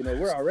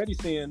 We're already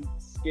seeing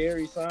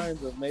scary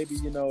signs of maybe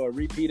a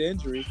repeat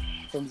injury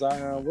from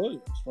Zion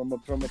Williams from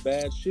a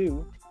bad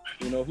shoe.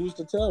 Who's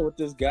to tell with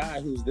this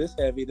guy who's this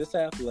heavy, this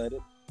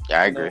athletic?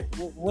 Yeah, I agree.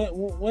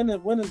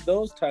 When is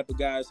those type of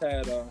guys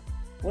had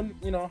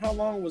how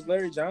long was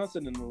Larry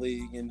Johnson in the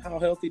league and how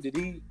healthy did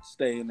he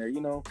stay in there?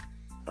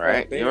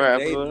 Right. You're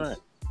absolutely right.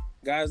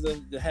 Guys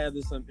that have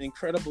this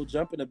incredible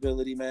jumping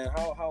ability, man.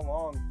 How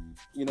long,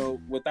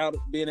 without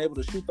being able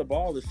to shoot the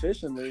ball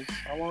efficiently,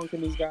 how long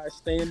can these guys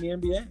stay in the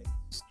NBA?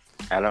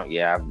 I don't.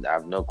 Yeah, I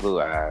have no clue.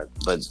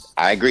 But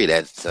I agree.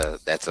 That's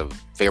a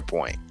fair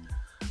point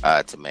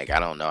to make.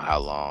 I don't know how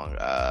long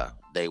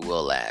they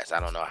will last. I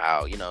don't know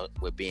how.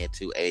 With being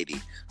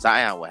 280,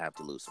 Zion will have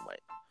to lose some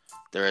weight.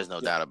 There is no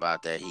doubt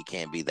about that. He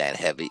can't be that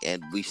heavy,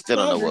 and we still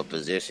don't know what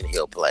position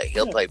he'll play.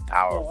 He'll play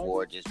power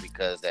forward just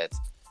because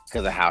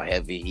of how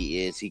heavy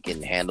he is. He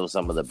can handle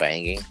some of the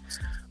banging,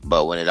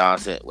 but when it's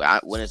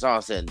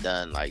all said and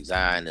done, like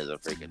Zion is a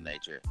freak of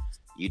nature.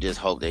 You just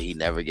hope that he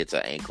never gets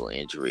an ankle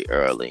injury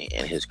early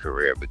in his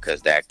career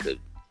because that could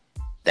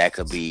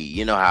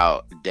be,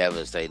 how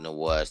devastating it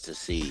was to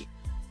see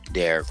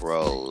Derrick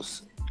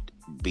Rose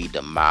be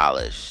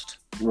demolished.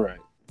 Right.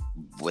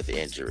 With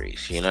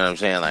injuries, you know what I'm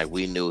saying? Like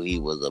we knew he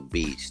was a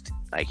beast.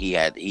 Like he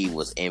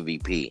was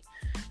MVP.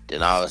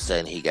 Then all of a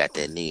sudden he got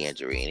that knee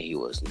injury and he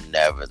was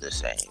never the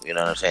same. You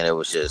know what I'm saying? It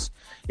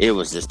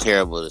was just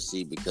terrible to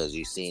see because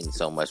you've seen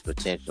so much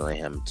potential in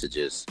him to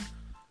just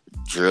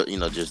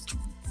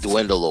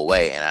dwindle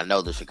away. And I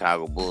know the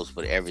Chicago Bulls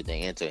put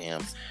everything into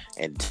him,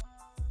 and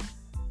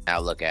now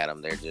look at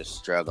them. They're just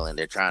struggling.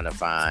 They're trying to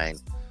find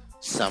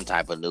some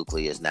type of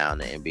nucleus now in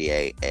the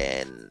NBA,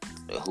 and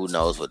who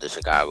knows what the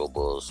Chicago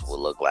Bulls will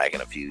look like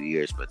in a few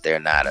years, but they're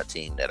not a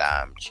team that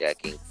I'm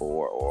checking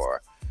for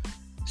or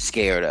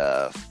scared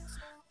of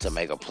to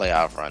make a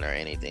playoff run or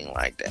anything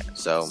like that.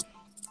 So,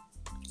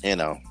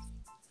 Yeah.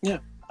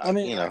 I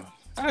mean,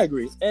 I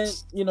agree. And,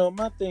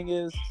 my thing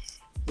is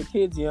the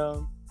kid's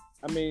young.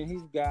 I mean,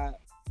 he's got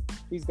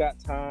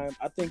time.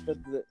 I think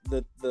that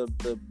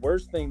the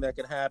worst thing that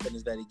could happen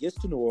is that he gets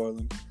to New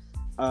Orleans.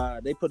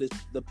 They put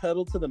the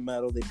pedal to the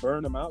metal. They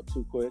burn him out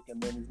too quick,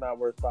 and then he's not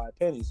worth 5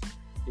 pennies.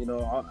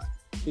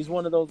 He's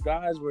one of those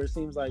guys where it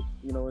seems like,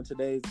 in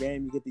today's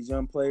game, you get these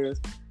young players,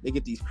 they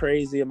get these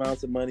crazy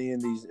amounts of money in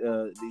these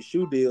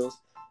shoe deals,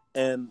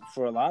 and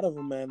for a lot of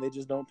them, man, they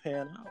just don't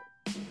pan out.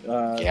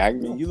 I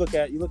mean, you look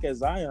at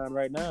Zion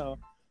right now,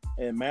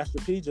 and Master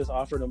P just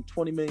offered him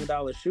 $20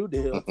 million shoe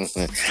deal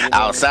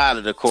outside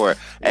of the court.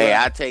 Hey,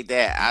 I take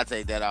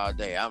that all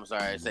day. I'm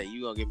sorry to say,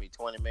 you gonna give me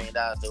 $20 million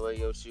to wear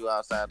your shoe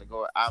outside the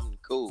court? I'm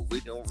cool. We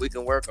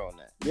can work on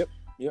that. Yep.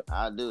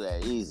 I'll do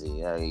that easy.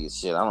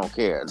 Shit, I don't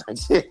care.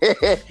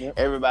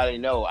 Everybody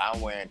know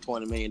I'm wearing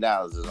 $20 million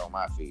is on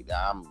my feet.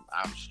 I'm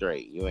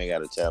straight. You ain't got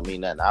to tell me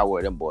nothing. I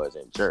wear them boys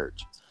in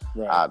church.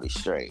 Right. I'll be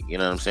straight. You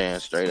know what I'm saying?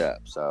 Straight up.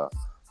 So.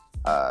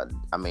 I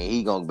mean,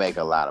 he gonna make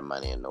a lot of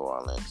money in New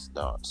Orleans.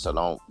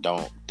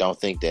 Don't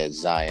think that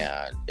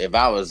Zion. If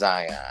I was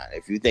Zion,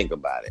 if you think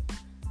about it,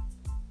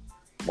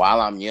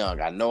 while I'm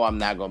young, I know I'm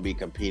not gonna be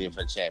competing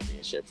for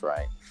championships,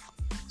 right?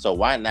 So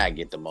why not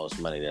get the most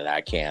money that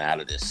I can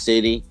out of the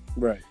city,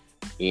 right?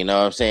 You know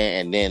what I'm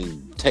saying, and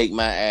then take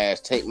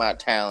my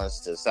talents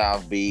to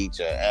South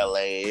Beach or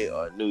LA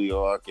or New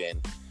York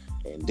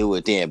and do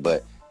it then.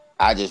 But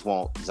I just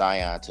want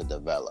Zion to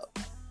develop.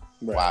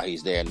 Right. While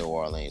he's there in New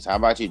Orleans. How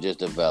about you just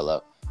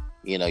develop?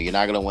 You're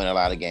not going to win a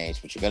lot of games,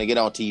 but you're going to get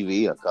on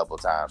TV a couple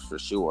times for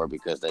sure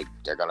because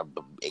they're going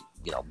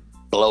to,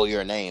 blow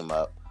your name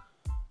up.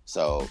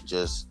 So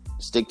just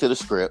stick to the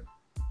script.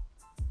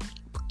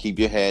 Keep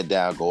your head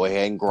down. Go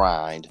ahead and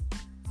grind.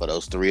 for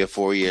those 3 or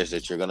 4 years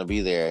that you're going to be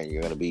there, and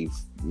you're going to be,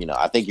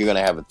 I think you're going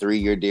to have a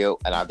 3-year deal,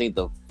 and I think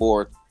the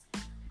fourth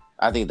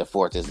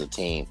is the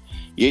team.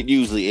 It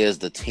usually is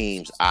the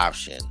team's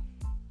option.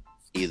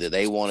 Either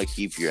they want to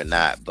keep you or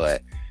not.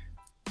 But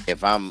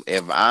if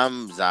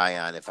I'm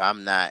Zion, if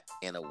I'm not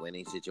in a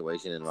winning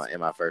situation in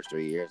my first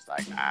 3 years,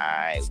 like,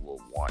 I will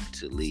want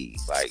to leave.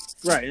 Like,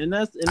 right, and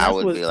that's I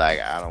would be like,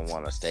 I don't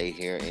want to stay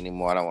here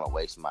anymore. I don't want to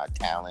waste my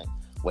talent,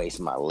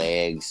 waste my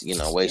legs,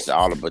 waste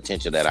all the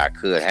potential that I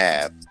could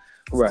have.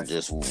 Right.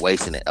 Just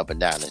wasting it up and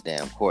down this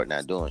damn court,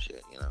 not doing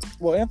shit,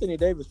 Well, Anthony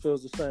Davis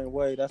feels the same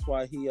way. That's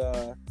why he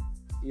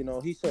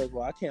he says,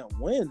 well, I can't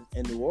win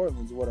in New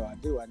Orleans. What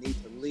do? I need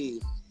to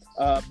leave.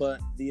 But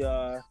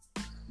the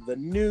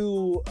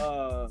new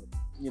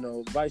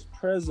vice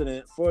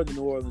president for the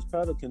New Orleans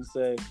Pelicans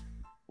say,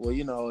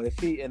 well, if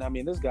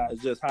this guy is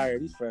just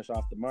hired, he's fresh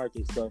off the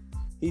market, so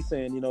he's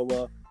saying,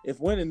 well, if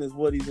winning is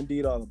what he's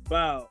indeed all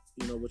about,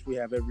 which we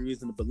have every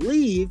reason to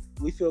believe,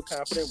 we feel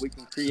confident we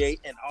can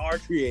create and are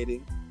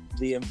creating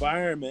the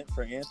environment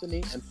for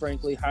Anthony and,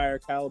 frankly, higher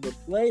caliber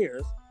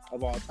players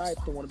of all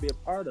types to want to be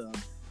a part of.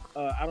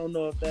 I don't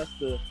know if that's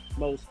the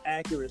most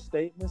accurate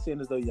statement,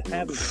 seeing as though you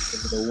haven't been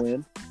able to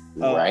win.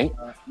 Right.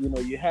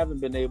 You haven't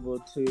been able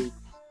to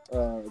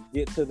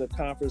get to the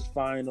conference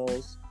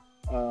finals.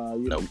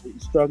 You're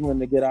struggling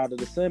to get out of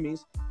the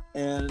semis.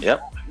 And,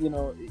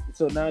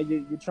 so now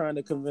you're trying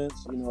to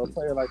convince, a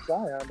player like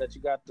Zion that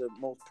you got the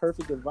most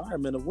perfect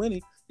environment of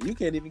winning, and you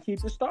can't even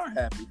keep your star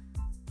happy.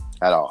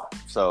 At all.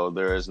 So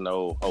there is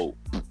no hope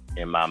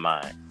in my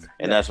mind.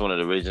 And that's one of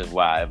the reasons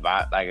why,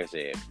 like I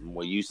said,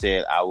 when you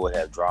said I would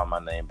have drawn my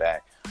name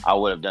back, I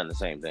would have done the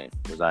same thing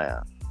with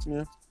Zion.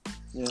 Yeah.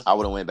 I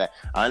would have went back.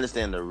 I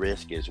understand the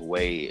risk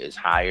is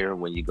higher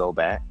when you go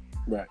back.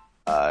 Right.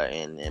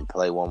 And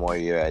play one more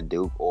year at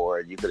Duke,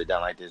 or you could have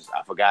done like this.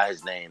 I forgot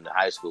his name, the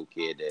high school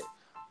kid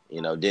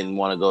that, didn't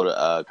want to go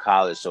to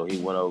college, so he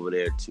went over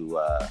there to,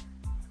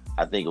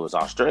 I think it was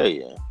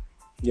Australia.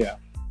 Yeah.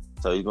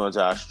 So he's going to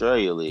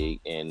Australia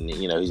League, and,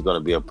 he's going to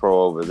be a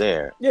pro over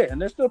there. Yeah,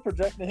 and they're still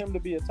projecting him to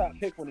be a top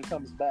pick when he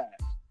comes back.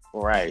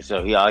 Right. So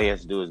all he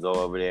has to do is go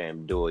over there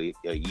and do a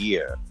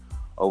year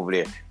over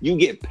there. You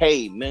get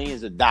paid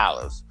millions of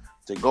dollars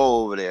to go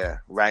over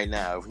there right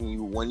now.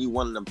 When you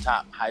one of them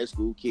top high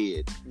school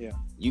kids, yeah,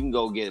 you can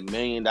go get $1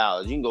 million.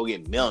 You can go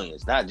get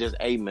millions, not just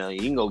 $8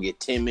 million. You can go get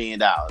 $10 million.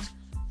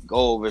 Go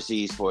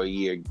overseas for a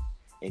year,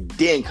 and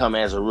then come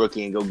as a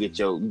rookie and go get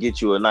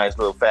you a nice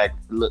little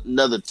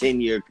another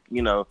 10-year,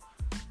 $10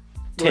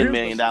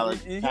 million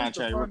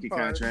contract, rookie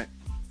contract.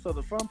 So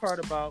the fun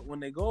part about when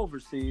they go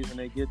overseas and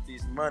they get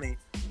these money,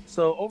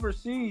 so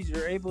overseas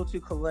you're able to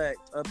collect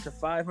up to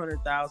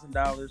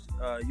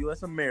 $500,000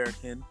 U.S.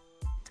 American.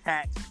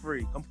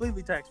 Tax-free,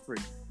 completely tax-free.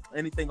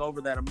 Anything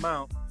over that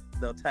amount,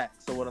 they'll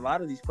tax. So what a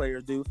lot of these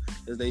players do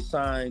is they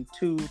sign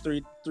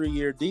 2-3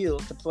 year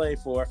deals to play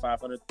for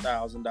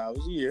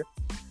 $500,000 a year,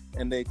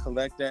 and they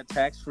collect that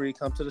tax-free,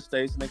 come to the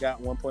States, and they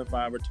got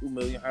 1.5 or 2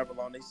 million, however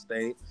long they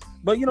stayed.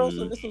 But, so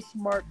it's a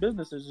smart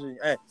business decision.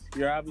 Hey,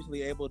 you're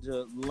obviously able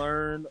to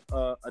learn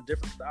a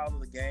different style of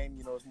the game.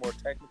 It's more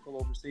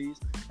technical overseas.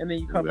 And then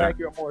you come back,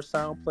 you're a more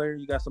sound player,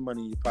 you got some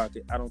money in your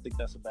pocket. I don't think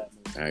that's a bad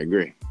move. I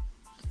agree.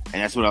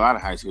 And that's what a lot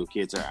of high school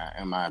kids are,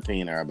 in my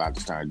opinion, are about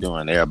to start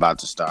doing. They're about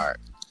to start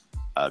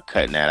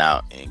cutting that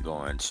out and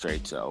going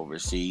straight to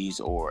overseas.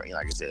 Or,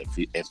 like I said,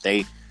 if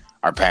they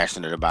are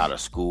passionate about a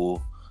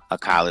school, a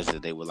college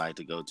that they would like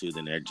to go to,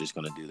 then they're just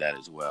going to do that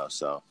as well.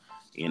 So,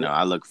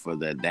 I look for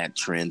that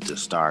trend to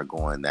start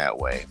going that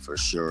way for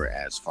sure,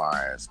 as far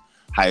as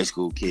high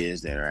school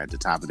kids that are at the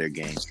top of their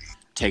game,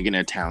 taking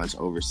their talents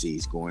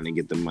overseas, going to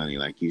get the money,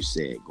 like you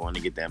said, going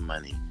to get that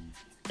money.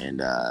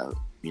 And,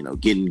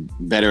 getting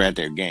better at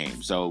their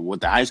game. So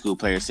what the high school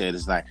player said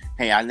is like,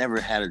 hey, I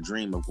never had a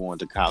dream of going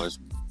to college.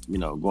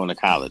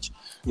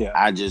 Yeah.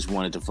 I just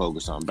wanted to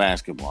focus on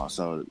basketball.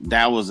 So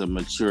that was a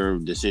mature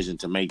decision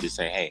to make, to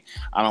say, hey,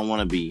 I don't want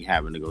to be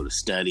having to go to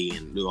study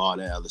and do all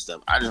that other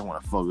stuff. I just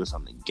want to focus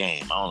on the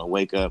game. I want to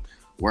wake up,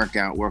 work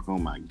out, work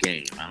on my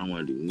game. I don't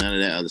want to do none of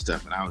that other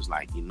stuff. And I was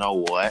like, you know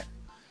what?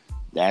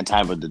 That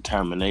type of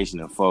determination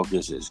and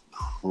focus is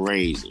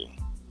crazy.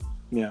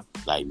 Yeah.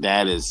 Like,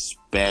 that is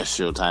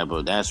special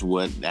that's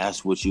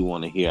what you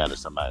want to hear out of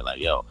somebody. Like,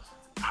 yo,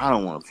 I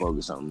don't want to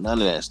focus on none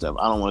of that stuff.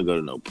 I don't want to go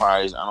to no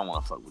parties. I don't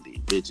want to fuck with these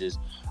bitches.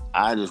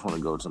 I just want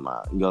to go to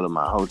my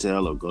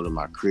hotel or go to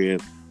my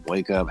crib,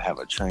 wake up, have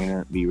a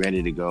trainer, be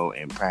ready to go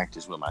and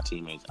practice with my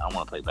teammates. I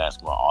want to play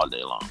basketball all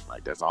day long.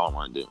 Like, that's all I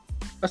want to do.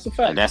 That's a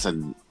fact.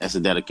 Like, that's a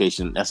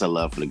dedication. That's a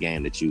love for the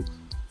game that you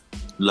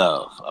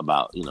love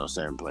about,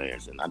 certain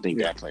players. And I think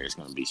that player is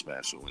going to be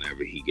special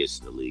whenever he gets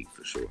to the league,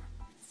 for sure.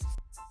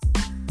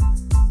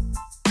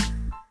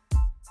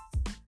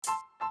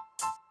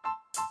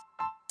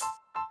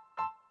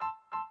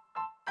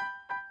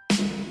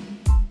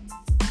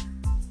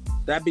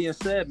 That being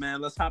said, man,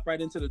 let's hop right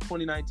into the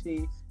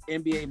 2019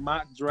 NBA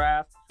mock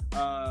draft.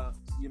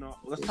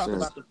 Let's talk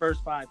about the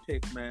first 5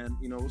 picks, man.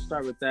 We'll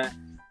start with that.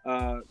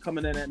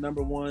 Coming in at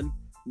number 1,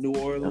 New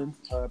Orleans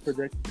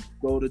projected to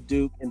go to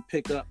Duke and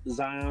pick up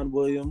Zion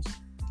Williams.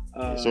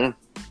 Yes, sir.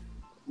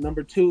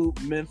 Number 2,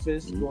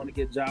 Memphis going to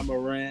get Ja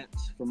Morant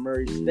from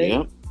Murray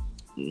State.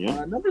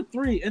 Yep. Number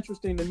 3,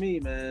 interesting to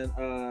me, man.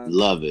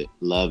 Love it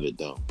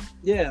though.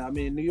 Yeah, I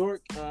mean, New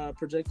York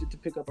projected to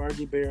pick up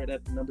RJ Barrett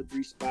at the number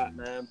 3 spot,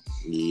 man.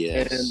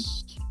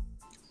 Yes.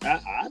 And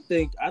I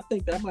think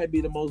that might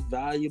be the most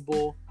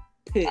valuable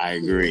pick. I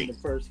agree. In the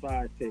first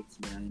 5 picks,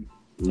 man.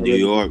 New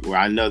York, where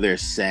I know they're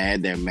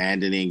sad, they're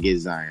mad they didn't get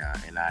Zion,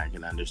 and I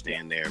can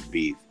understand their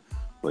beef.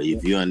 But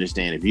if you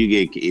understand, if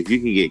you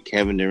can get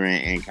Kevin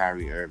Durant and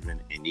Kyrie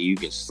Irving, and you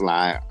can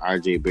slide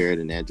RJ Barrett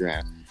in that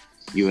draft,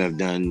 you have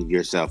done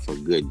yourself a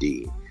good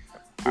deed.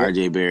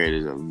 RJ Barrett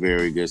is a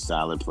very good,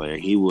 solid player.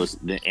 He was,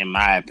 in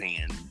my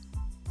opinion,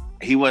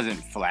 he wasn't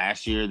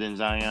flashier than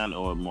Zion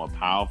or more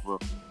powerful,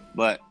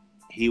 but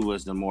he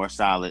was the more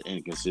solid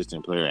and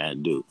consistent player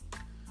at Duke.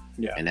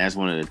 Yeah. And that's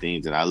one of the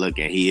things that I look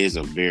at. He is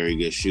a very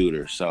good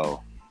shooter.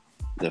 So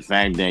the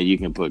fact that you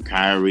can put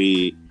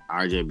Kyrie,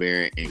 RJ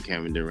Barrett, and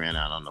Kevin Durant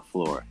out on the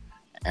floor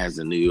as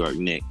a New York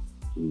Knick,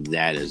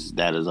 that is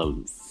a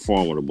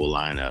formidable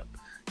lineup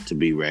to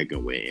be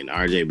reckoned with. And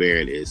RJ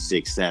Barrett is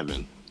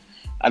 6'7".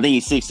 I think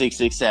he's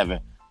 6'6", 6'7".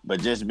 But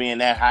just being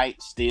that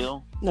height,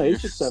 you're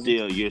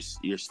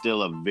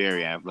still a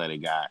very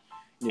athletic guy.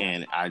 Yeah.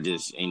 And I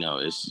just,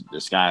 it's the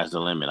sky's the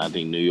limit. I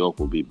think New York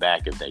will be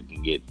back if they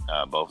can get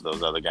both of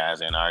those other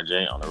guys and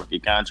RJ on a rookie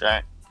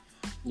contract.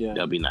 Yeah,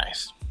 that'll be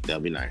nice. Well,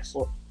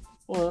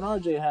 and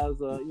RJ has,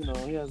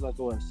 he has like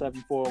a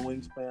 7'4"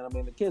 wingspan. I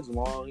mean, the kid's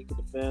long. He can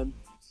defend.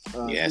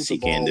 Yes, he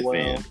can defend.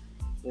 Well.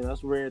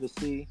 That's rare to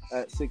see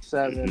at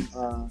 6'7".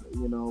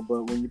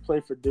 But when you play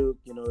for Duke,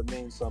 it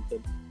means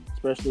something,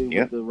 especially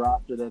with the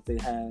roster that they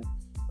had.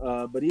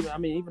 But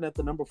even at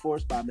the number 4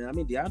 spot, man,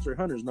 DeAndre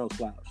Hunter's no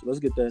slouch. Let's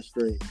get that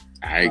straight.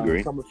 I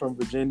agree. Coming from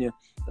Virginia.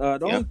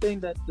 The only thing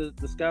that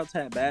the scouts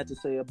had bad to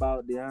say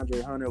about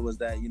DeAndre Hunter was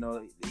that,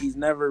 he's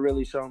never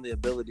really shown the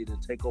ability to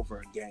take over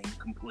a game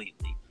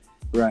completely.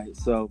 Right.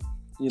 So,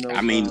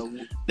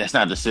 that's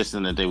not the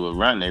system that they would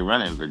run. They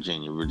run in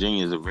Virginia.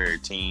 Virginia is a very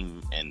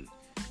team. And,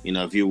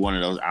 if you're one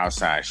of those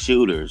outside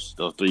shooters,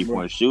 those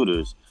 3-point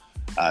shooters,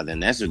 then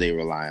that's what they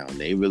rely on.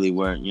 They really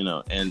weren't,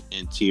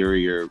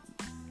 interior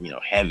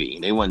heavy.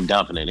 They wasn't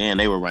dumping it in.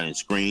 They were running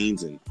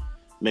screens and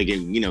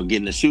making,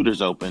 getting the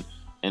shooters open,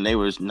 and they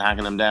were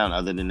knocking them down.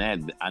 Other than that,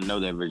 I know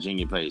that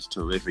Virginia plays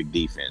terrific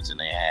defense, and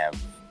they have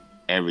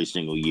every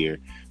single year.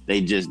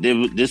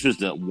 This was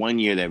the one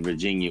year that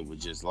Virginia was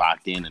just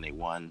locked in and they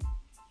won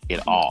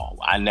it all.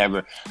 I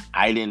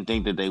didn't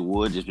think that they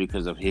would, just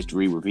because of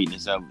history repeating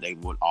itself. They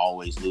would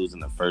always lose in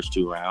the first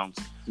 2 rounds.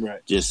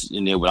 Right.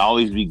 And they would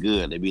always be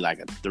good. They'd be like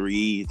a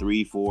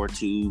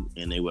 3-4-2,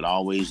 and they would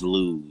always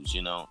lose,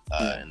 in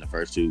the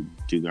first two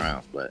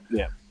rounds. But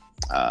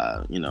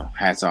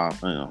hats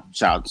off,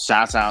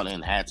 shouts out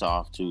and hats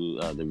off to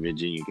the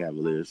Virginia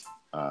Cavaliers.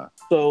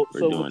 So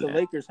with the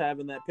Lakers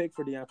having that pick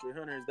for DeAndre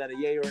Hunter, is that a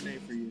yay or a nay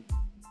for you?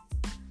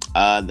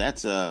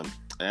 That's a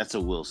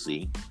we'll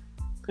see.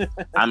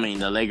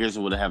 The Lakers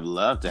would have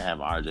loved to have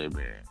RJ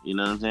Barrett. You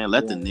know what I'm saying?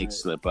 Let the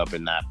Knicks slip up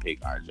and not pick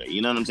RJ.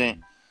 You know what I'm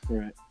saying?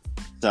 Right.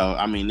 So,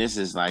 this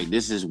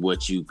is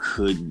what you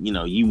could,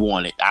 you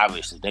wanted.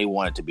 Obviously, they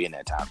wanted to be in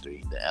that top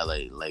 3. The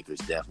LA Lakers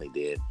definitely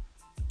did.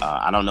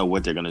 I don't know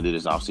what they're going to do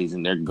this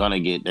offseason. They're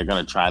going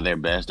to try their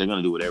best. They're going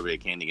to do whatever they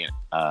can to get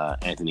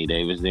Anthony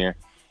Davis there.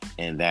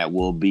 And that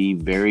will be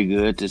very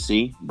good to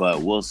see.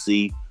 But we'll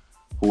see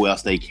who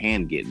else they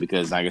can get,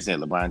 because, like I said,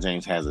 LeBron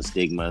James has a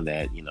stigma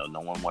that,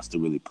 no one wants to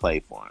really play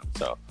for him.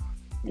 So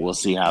we'll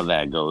see how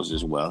that goes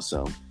as well.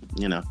 So,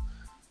 being a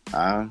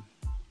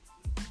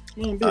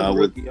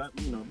rookie, I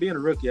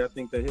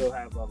think that he'll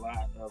have a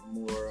lot of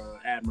more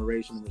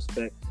admiration and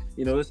respect.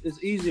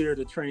 It's easier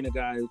to train a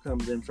guy who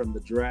comes in from the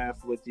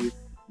draft with you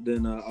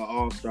than an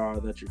all-star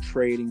that you're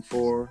trading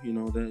for. You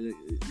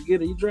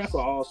draft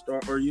an all-star,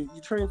 or you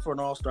train for an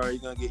all-star,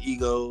 you're going to get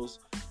egos,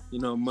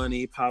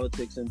 money,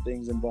 politics, and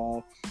things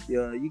involved.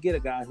 You get a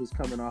guy who's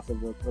coming off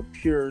of a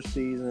pure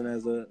season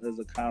as a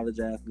college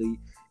athlete.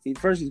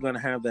 He's going to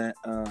have that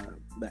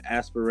the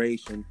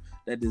aspiration,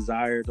 that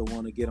desire to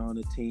want to get on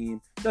a team.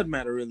 Doesn't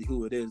matter really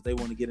who it is. They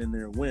want to get in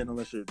there and win,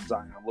 unless you're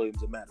Zion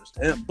Williams, it matters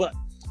to him. But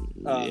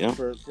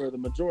for the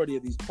majority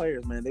of these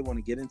players, man, they want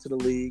to get into the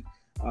league.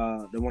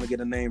 They want to get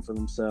a name for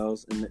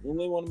themselves, and they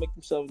want to make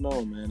themselves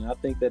known, man. And I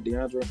think that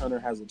DeAndre Hunter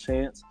has a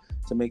chance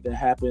to make that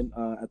happen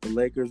at the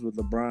Lakers with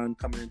LeBron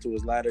coming into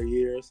his latter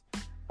years.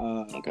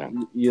 I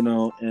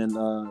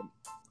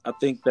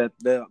think that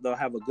they'll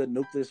have a good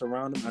nucleus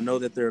around him. I know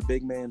that they're a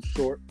big man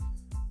short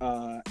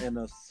and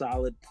a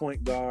solid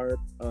point guard.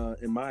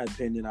 In my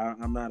opinion,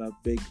 I'm not a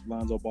big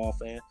Lonzo Ball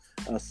fan.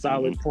 A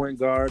solid point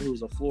guard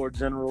who's a floor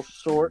general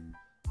short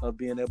of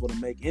being able to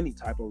make any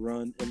type of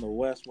run in the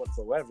West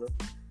whatsoever.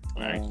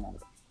 Right.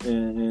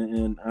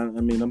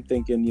 I'm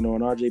thinking, an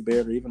RJ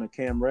Barrett or even a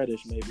Cam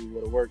Reddish maybe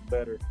would have worked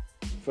better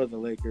for the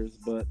Lakers.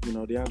 But,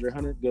 DeAndre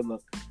Hunter, good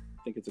luck. I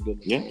think it's a good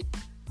look. Yeah.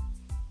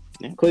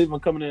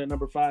 Cleveland coming in at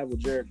number 5 with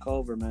Jarrett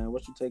Culver, man.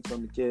 What's your takes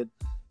on the kid?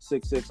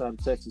 6'6" out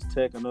of Texas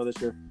Tech. I know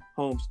that's your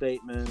home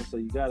state, man. So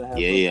you got to have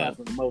some type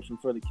of emotion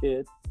for the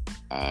kid.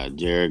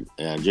 Jared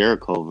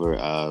Culver,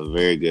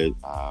 very good.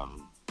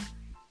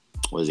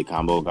 Was it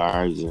combo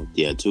guards?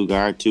 Yeah, two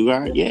guard.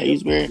 Yeah,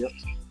 he's very. Yep.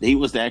 He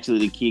was actually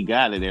the key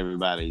guy that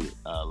everybody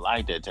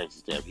liked at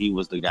Texas Tech. He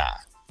was the guy.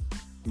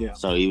 Yeah.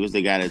 So he was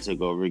the guy that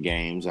took over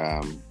games.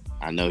 I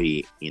know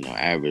he,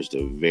 averaged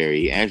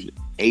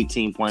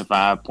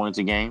 18.5 points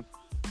a game.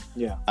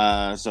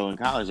 Yeah. So in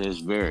college, that's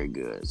very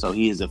good. So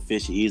he's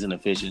efficient. He's an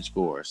efficient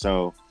scorer.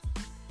 So,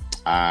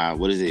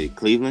 what is it?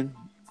 Cleveland.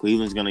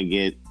 Cleveland's gonna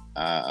get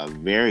a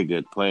very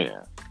good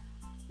player.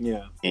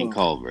 Yeah. In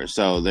Culver.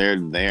 So they're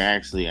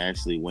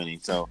actually winning.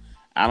 So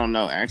I don't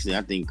know. Actually,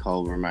 I think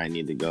Culver might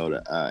need to go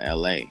to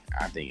LA.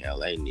 I think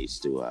LA needs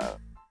to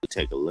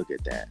take a look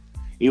at that.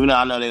 Even though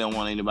I know they don't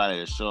want anybody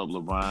to show up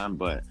LeBron,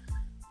 but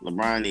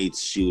LeBron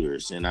needs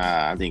shooters, and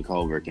I think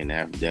Culver can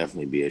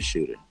definitely be a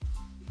shooter.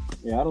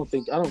 Yeah, I don't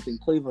think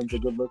Cleveland's a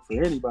good look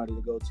for anybody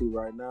to go to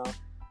right now.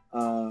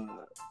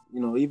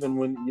 Even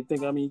when you're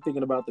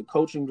thinking about the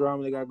coaching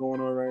drama they got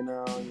going on right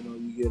now.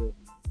 You get a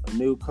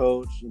new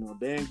coach.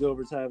 Dan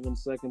Gilbert's having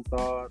second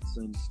thoughts,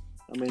 and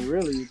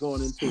really you're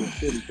going into a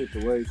shitty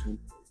situation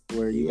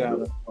where you got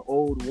an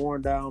old,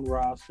 worn down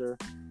roster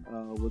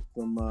with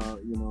some,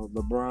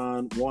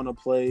 LeBron want to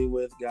play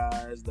with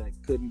guys that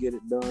couldn't get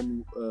it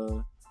done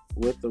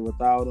with or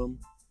without him.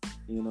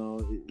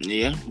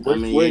 Yeah.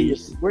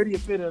 Where do you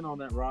fit in on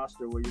that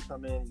roster? Where you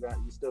come in,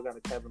 you still got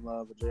a Kevin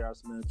Love, a J.R.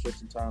 Smith,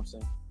 Tristan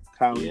Thompson,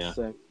 Colin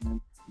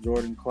Sexton,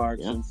 Jordan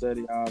Clarkson,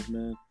 Cedi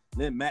Osman.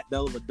 Then Matt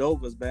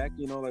Dellavedova's back.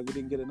 We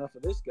didn't get enough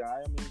of this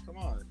guy. Come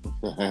on.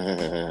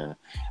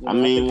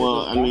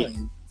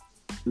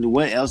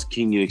 What else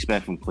can you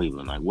expect from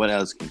Cleveland? Like, what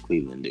else can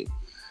Cleveland do?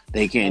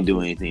 They can't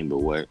do anything but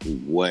what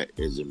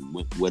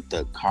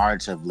the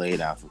cards have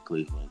laid out for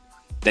Cleveland.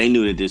 They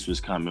knew that this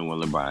was coming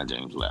when LeBron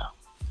James left.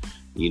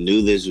 You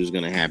knew this was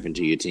going to happen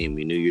to your team.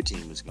 You knew your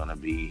team was going to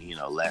be,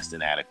 less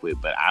than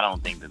adequate. But I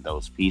don't think that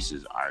those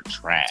pieces are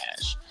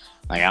trash.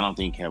 Like, I don't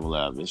think Kevin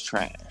Love is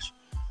trash.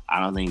 I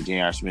don't think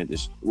J.R. Smith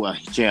is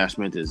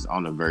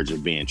on the verge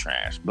of being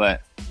trash.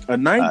 But a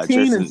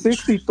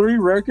 19-63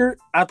 record,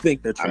 I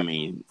think they're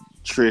trash.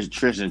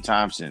 Tristan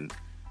Thompson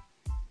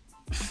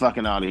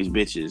fucking all these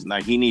bitches.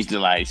 Like, he needs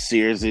to,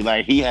 seriously,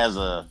 he has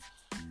a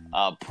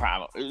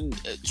problem.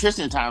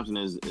 Tristan Thompson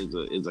is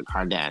a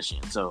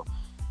Kardashian. So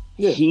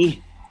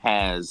he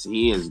has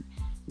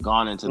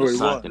gone into the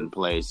sunken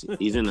place.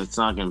 He's in the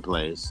sunken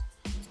place.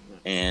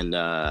 And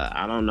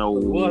I don't know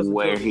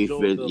where he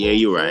fits. Yeah,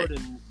 you're right.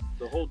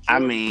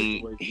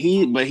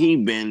 He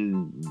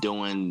been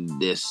doing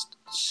this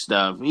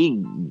stuff.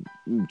 He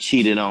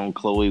cheated on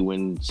Chloe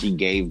when she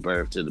gave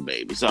birth to the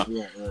baby. So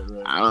right.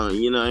 I don't,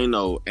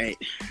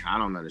 I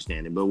don't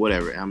understand it, but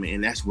whatever.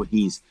 And that's what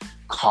he's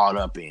caught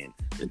up in.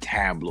 The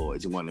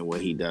tabloids, wondering what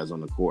he does on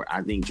the court.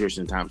 I think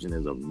Tristan Thompson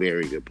is a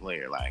very good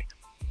player.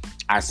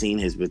 I seen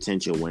his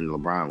potential when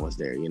LeBron was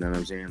there. You know what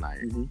I'm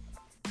saying?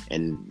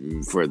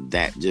 And for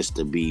that just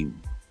to be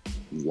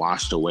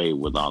washed away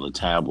with all the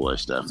tabloid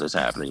stuff that's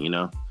happening,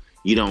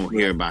 you don't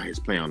hear about his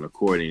play on the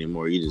court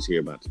anymore. You just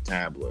hear about the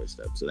tabloid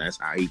stuff. So that's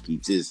how he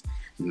keeps his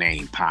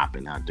name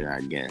popping out there,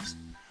 I guess.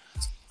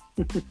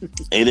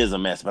 It is a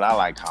mess, but I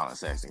like Colin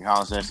Sexton.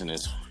 Colin Sexton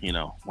is,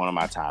 one of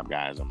my top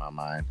guys on my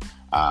mind.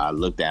 I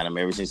looked at him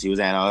ever since he was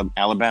at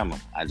Alabama.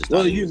 I just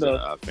thought he was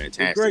a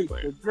fantastic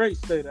player. The great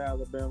state of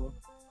Alabama.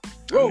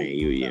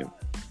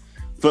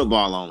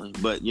 Football only,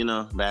 but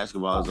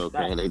basketball is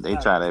okay. They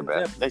try their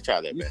best. They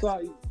try their best.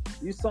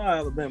 You saw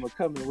Alabama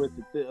coming with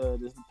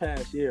this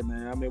past year,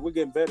 man. We're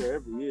getting better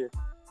every year.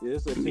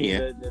 It's a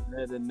team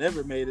that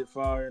never made it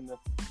far in the,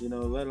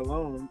 let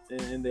alone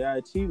in the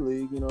IT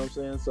league. You know what I'm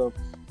saying? So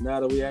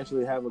now that we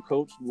actually have a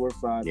coach worth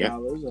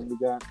 $5, and we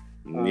got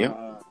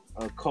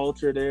a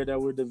culture there that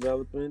we're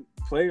developing,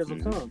 players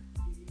will come.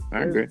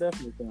 I agree.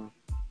 Definitely come.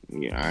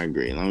 Yeah, I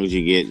agree. As long as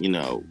you get,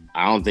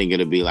 I don't think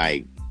it'll be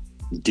like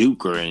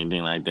Duke or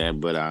anything like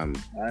that, but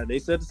they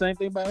said the same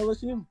thing about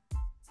LSU.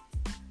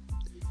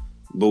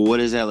 But what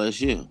is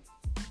LSU?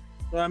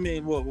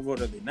 Well, what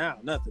are they now?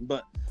 Nothing.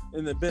 But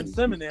in the Ben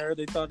Simmons era,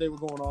 they thought they were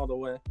going all the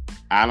way.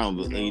 I don't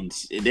believe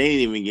they didn't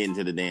even get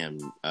into the damn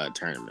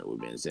tournament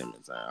with Ben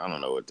Simmons. I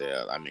don't know what the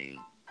hell. I'm just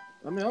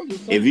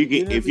saying,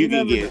 if you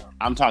can get,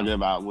 I'm talking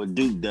about what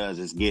Duke does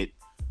is get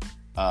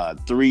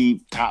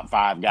 3 top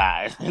 5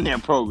 guys in their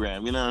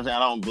program. You know what I'm saying? I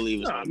don't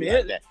believe it's going to be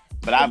like that.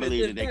 But I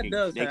believe that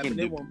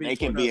they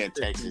can be at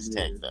Texas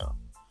Tech though.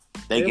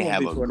 They can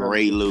have a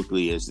great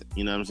nucleus.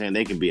 You know what I'm saying?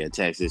 They can be at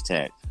Texas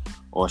Tech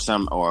or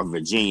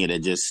Virginia that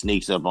just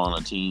sneaks up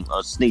on a team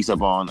or sneaks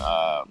up on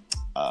a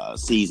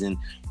season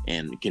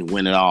and can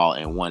win it all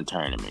in one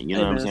tournament. You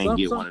know what I'm saying?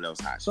 Get one of those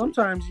high.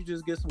 Sometimes you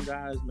just get some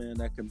guys, man,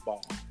 that can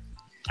ball.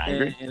 I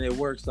agree. And it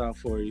works out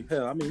for you.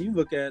 Hell, you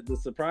look at the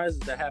surprises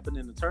that happened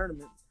in the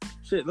tournament.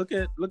 Shit, look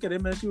at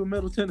MSU and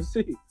Middle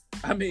Tennessee.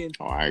 I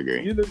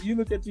agree. You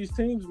look at these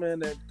teams, man,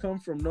 that come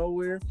from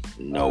nowhere.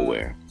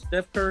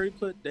 Steph Curry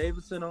put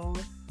Davidson on.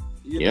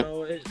 You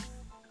know, it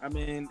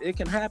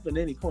can happen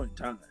any point in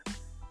time.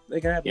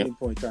 They can happen any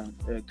point in time.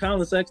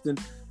 Colin Sexton,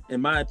 in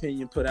my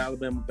opinion, put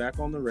Alabama back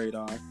on the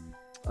radar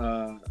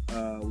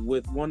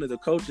with one of the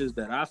coaches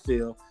that I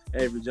feel,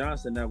 Avery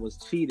Johnson, that was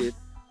cheated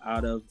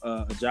out of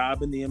a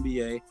job in the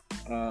NBA.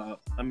 I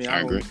don't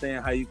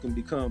understand how you can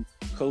become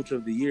coach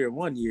of the year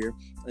one year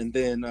and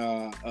then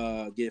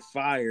get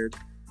fired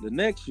the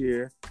next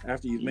year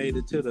after you've made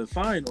it to the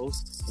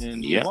finals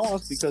and you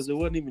lost because it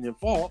wasn't even your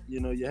fault.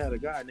 You had a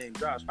guy named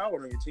Josh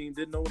Howard on your team,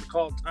 didn't know when to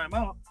call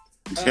timeout.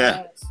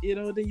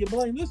 Then you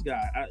blame this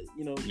guy.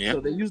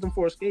 So they used him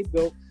for a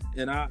scapegoat,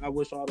 and I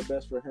wish all the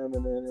best for him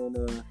and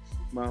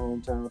my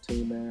hometown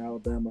team, man,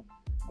 Alabama,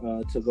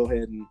 to go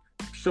ahead and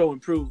show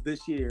and prove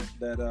this year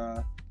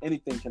that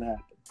anything can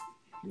happen.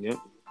 Yep,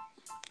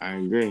 I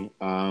agree.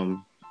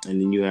 And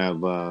then you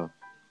have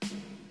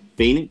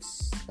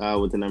Phoenix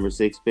with the number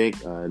 6 pick,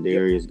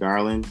 Darius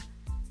Garland.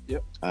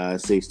 Yep.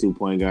 6'2"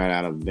 point guard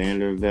out of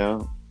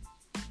Vanderbilt.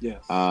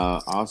 Yes.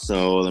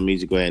 Also, let me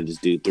just go ahead and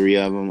just do 3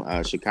 of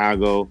them.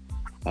 Chicago,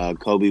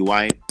 Kobe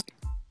White.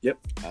 Yep.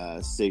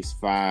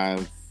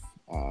 6'5"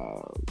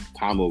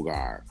 combo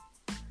guard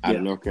out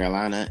of North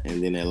Carolina.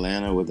 And then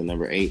Atlanta with the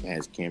number 8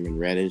 has Cameron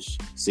Reddish,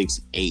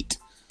 6'8",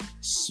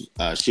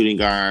 shooting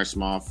guard,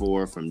 small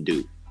forward from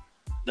Duke.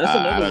 That's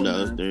another out of one,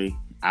 those man. 3.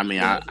 I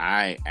mean,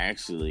 I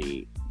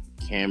actually,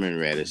 Cameron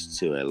Reddish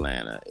to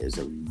Atlanta is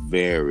a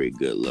very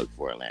good look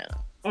for Atlanta.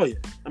 Oh, yeah.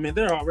 I mean,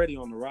 they're already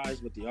on the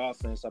rise with the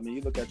offense. I mean,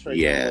 you look at Trey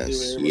Yes.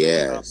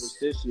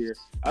 this year.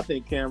 I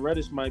think Cam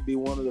Reddish might be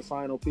one of the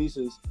final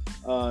pieces.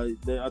 I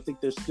think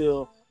there's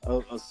still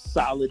a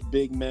solid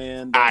big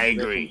man. I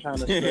agree.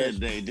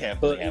 They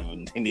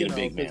definitely they need a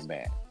big man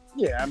back.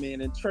 Yeah, I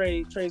mean, and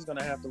Trey's going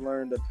to have to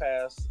learn to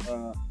pass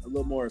a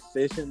little more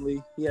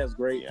efficiently. He has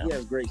great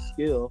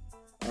skill,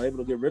 able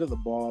to get rid of the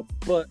ball,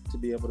 but to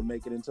be able to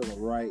make it into the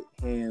right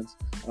hands.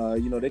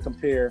 They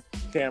compare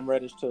Cam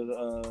Reddish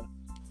to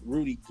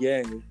Rudy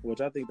Gay,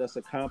 which I think that's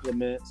a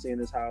compliment,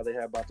 seeing as how they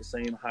have about the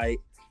same height,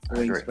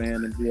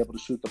 wingspan, and be able to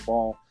shoot the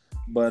ball.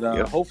 But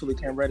hopefully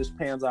Cam Reddish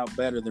pans out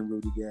better than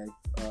Rudy Gay.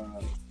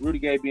 Rudy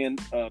Gay being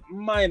a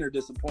minor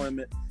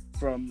disappointment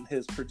from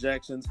his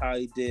projections, how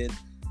he did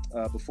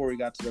before he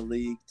got to the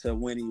league to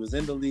when he was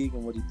in the league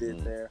and what he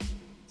did there.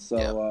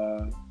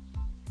 So,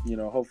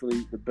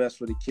 hopefully the best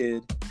for the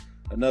kid.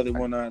 Another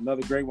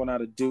great one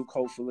out of Duke,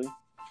 hopefully.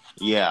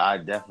 Yeah, I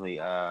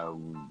definitely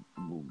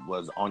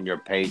was on your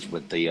page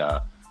with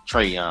the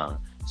Trae Young.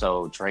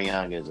 So Trae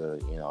Young is a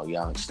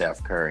young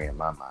Steph Curry in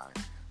my mind.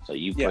 So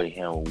you put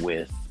him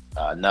with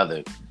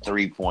another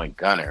 3-point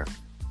gunner,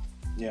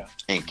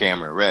 in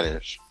Cameron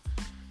Reddish,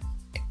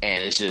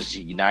 and it's just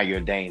now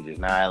you're dangerous.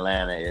 Now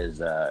Atlanta is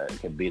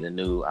could be the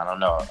new. I don't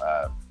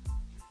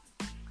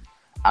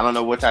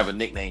know what type of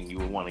nickname you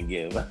would want to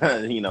give.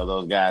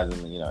 Those guys in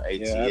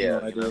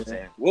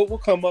ATL. We'll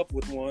come up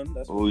with one.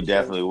 We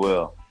definitely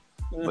will.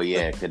 But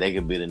cause they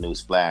could be the new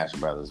Splash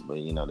Brothers, but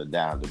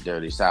the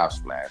dirty South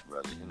Splash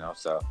Brothers,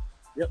 So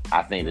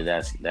I think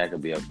that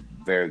could be a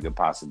very good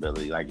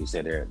possibility. Like you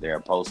said,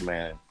 they're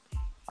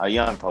a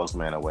young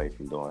postman away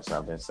from doing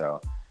something. So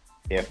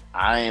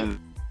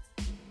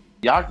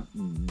y'all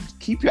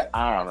keep your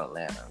eye on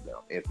Atlanta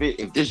though.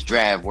 If this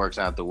draft works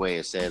out the way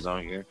it says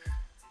on here,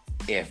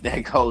 if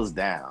that goes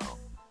down,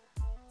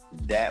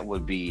 that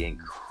would be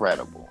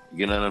incredible.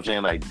 You know what I'm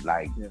saying?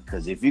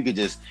 Because if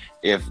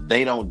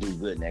they don't do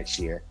good next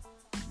year,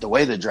 the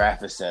way the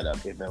draft is set up,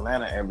 if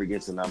Atlanta ever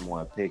gets the number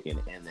 1 pick and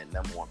that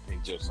number 1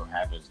 pick just so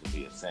happens to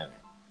be a center,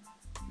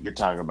 you're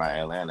talking about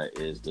Atlanta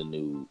is the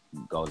new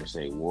Golden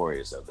State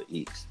Warriors of the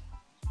East.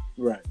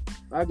 Right.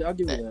 I'll give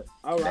you that.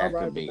 I'll ride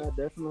with that,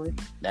 definitely.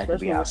 That could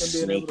be how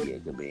sneaky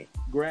it could be.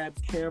 Grab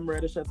Cam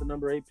Reddish at the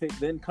number 8 pick,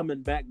 then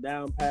coming back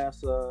down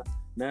past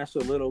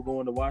Nashville Little,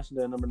 going to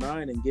Washington at number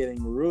 9 and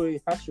getting Rui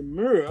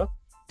Hachimura.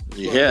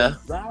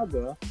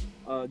 Zaga,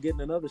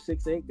 getting another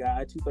 6'8"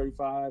 guy,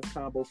 235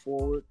 combo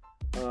forward.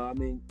 They're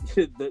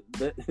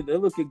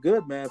looking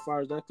good, man, as far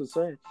as that's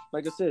concerned.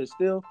 Like I said,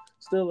 still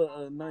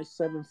a nice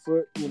 7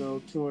 foot,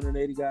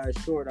 280 guys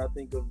short, I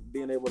think, of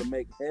being able to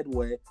make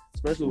headway,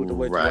 especially with the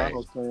way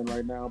Toronto's playing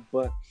right now.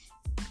 But,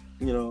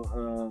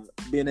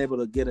 being able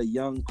to get a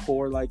young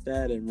core like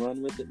that and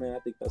run with it, man, I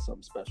think that's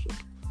something special.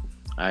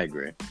 I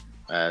agree.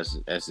 As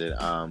it,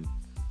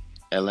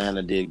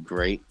 Atlanta did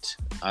great.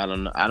 I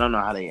don't know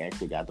how they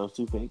actually got those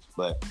 2 picks,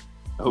 but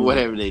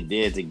whatever they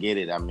did to get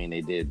it, I mean,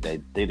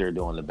 they're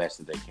doing the best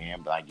that they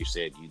can. But like you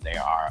said, they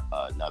are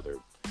another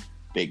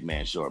big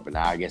man short. But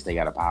now I guess they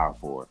got a power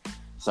forward,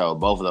 so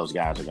both of those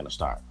guys are going to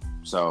start.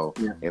 So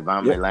if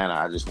I'm Atlanta,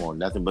 I just want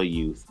nothing but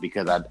youth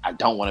because I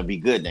don't want to be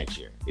good next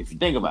year. If you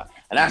think about it,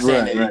 and I'm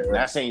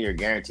not saying you're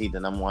guaranteed the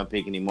number 1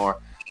 pick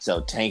anymore.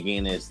 So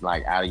tanking is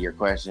out of your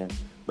question.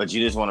 But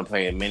you just want to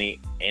play as many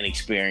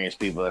inexperienced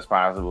people as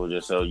possible,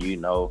 just so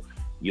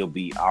you'll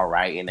be all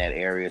right in that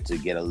area to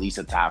get at least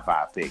a top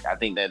 5 pick. I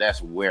think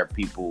that's where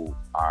people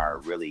are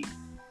really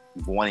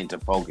wanting to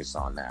focus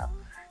on now.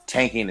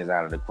 Tanking is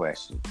out of the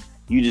question.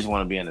 You just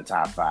want to be in the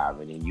top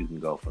 5, and then you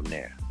can go from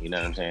there. You know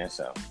what I'm saying?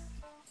 So,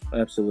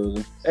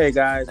 absolutely. Hey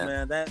guys,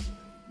 man, that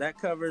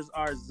covers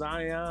our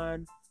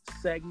Zion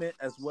segment,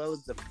 as well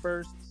as the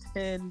first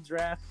 10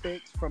 draft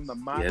picks from the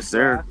mock Yes,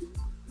 sir. draft.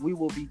 We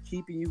will be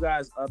keeping you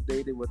guys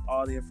updated with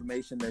all the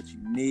information that you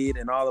need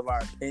and all of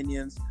our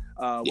opinions,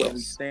 where we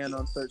stand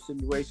on certain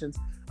situations,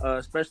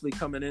 especially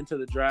coming into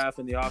the draft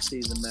and the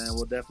offseason, man.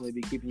 We'll definitely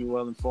be keeping you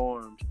well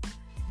informed.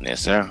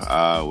 Yes,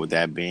 sir. With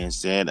that being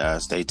said,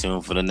 stay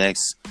tuned for the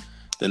next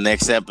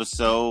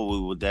episode. We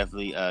will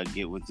definitely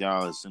get with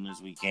y'all as soon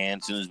as we can.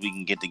 As soon as we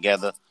can get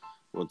together,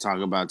 we'll talk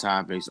about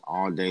topics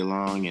all day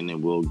long, and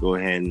then we'll go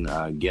ahead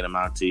and get them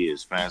out to you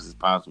as fast as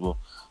possible.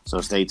 So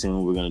stay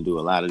tuned. We're going to do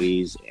a lot of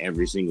these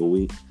every single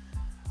week.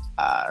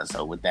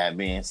 So with that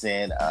being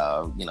said,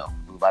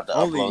 we're about to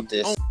upload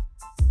this.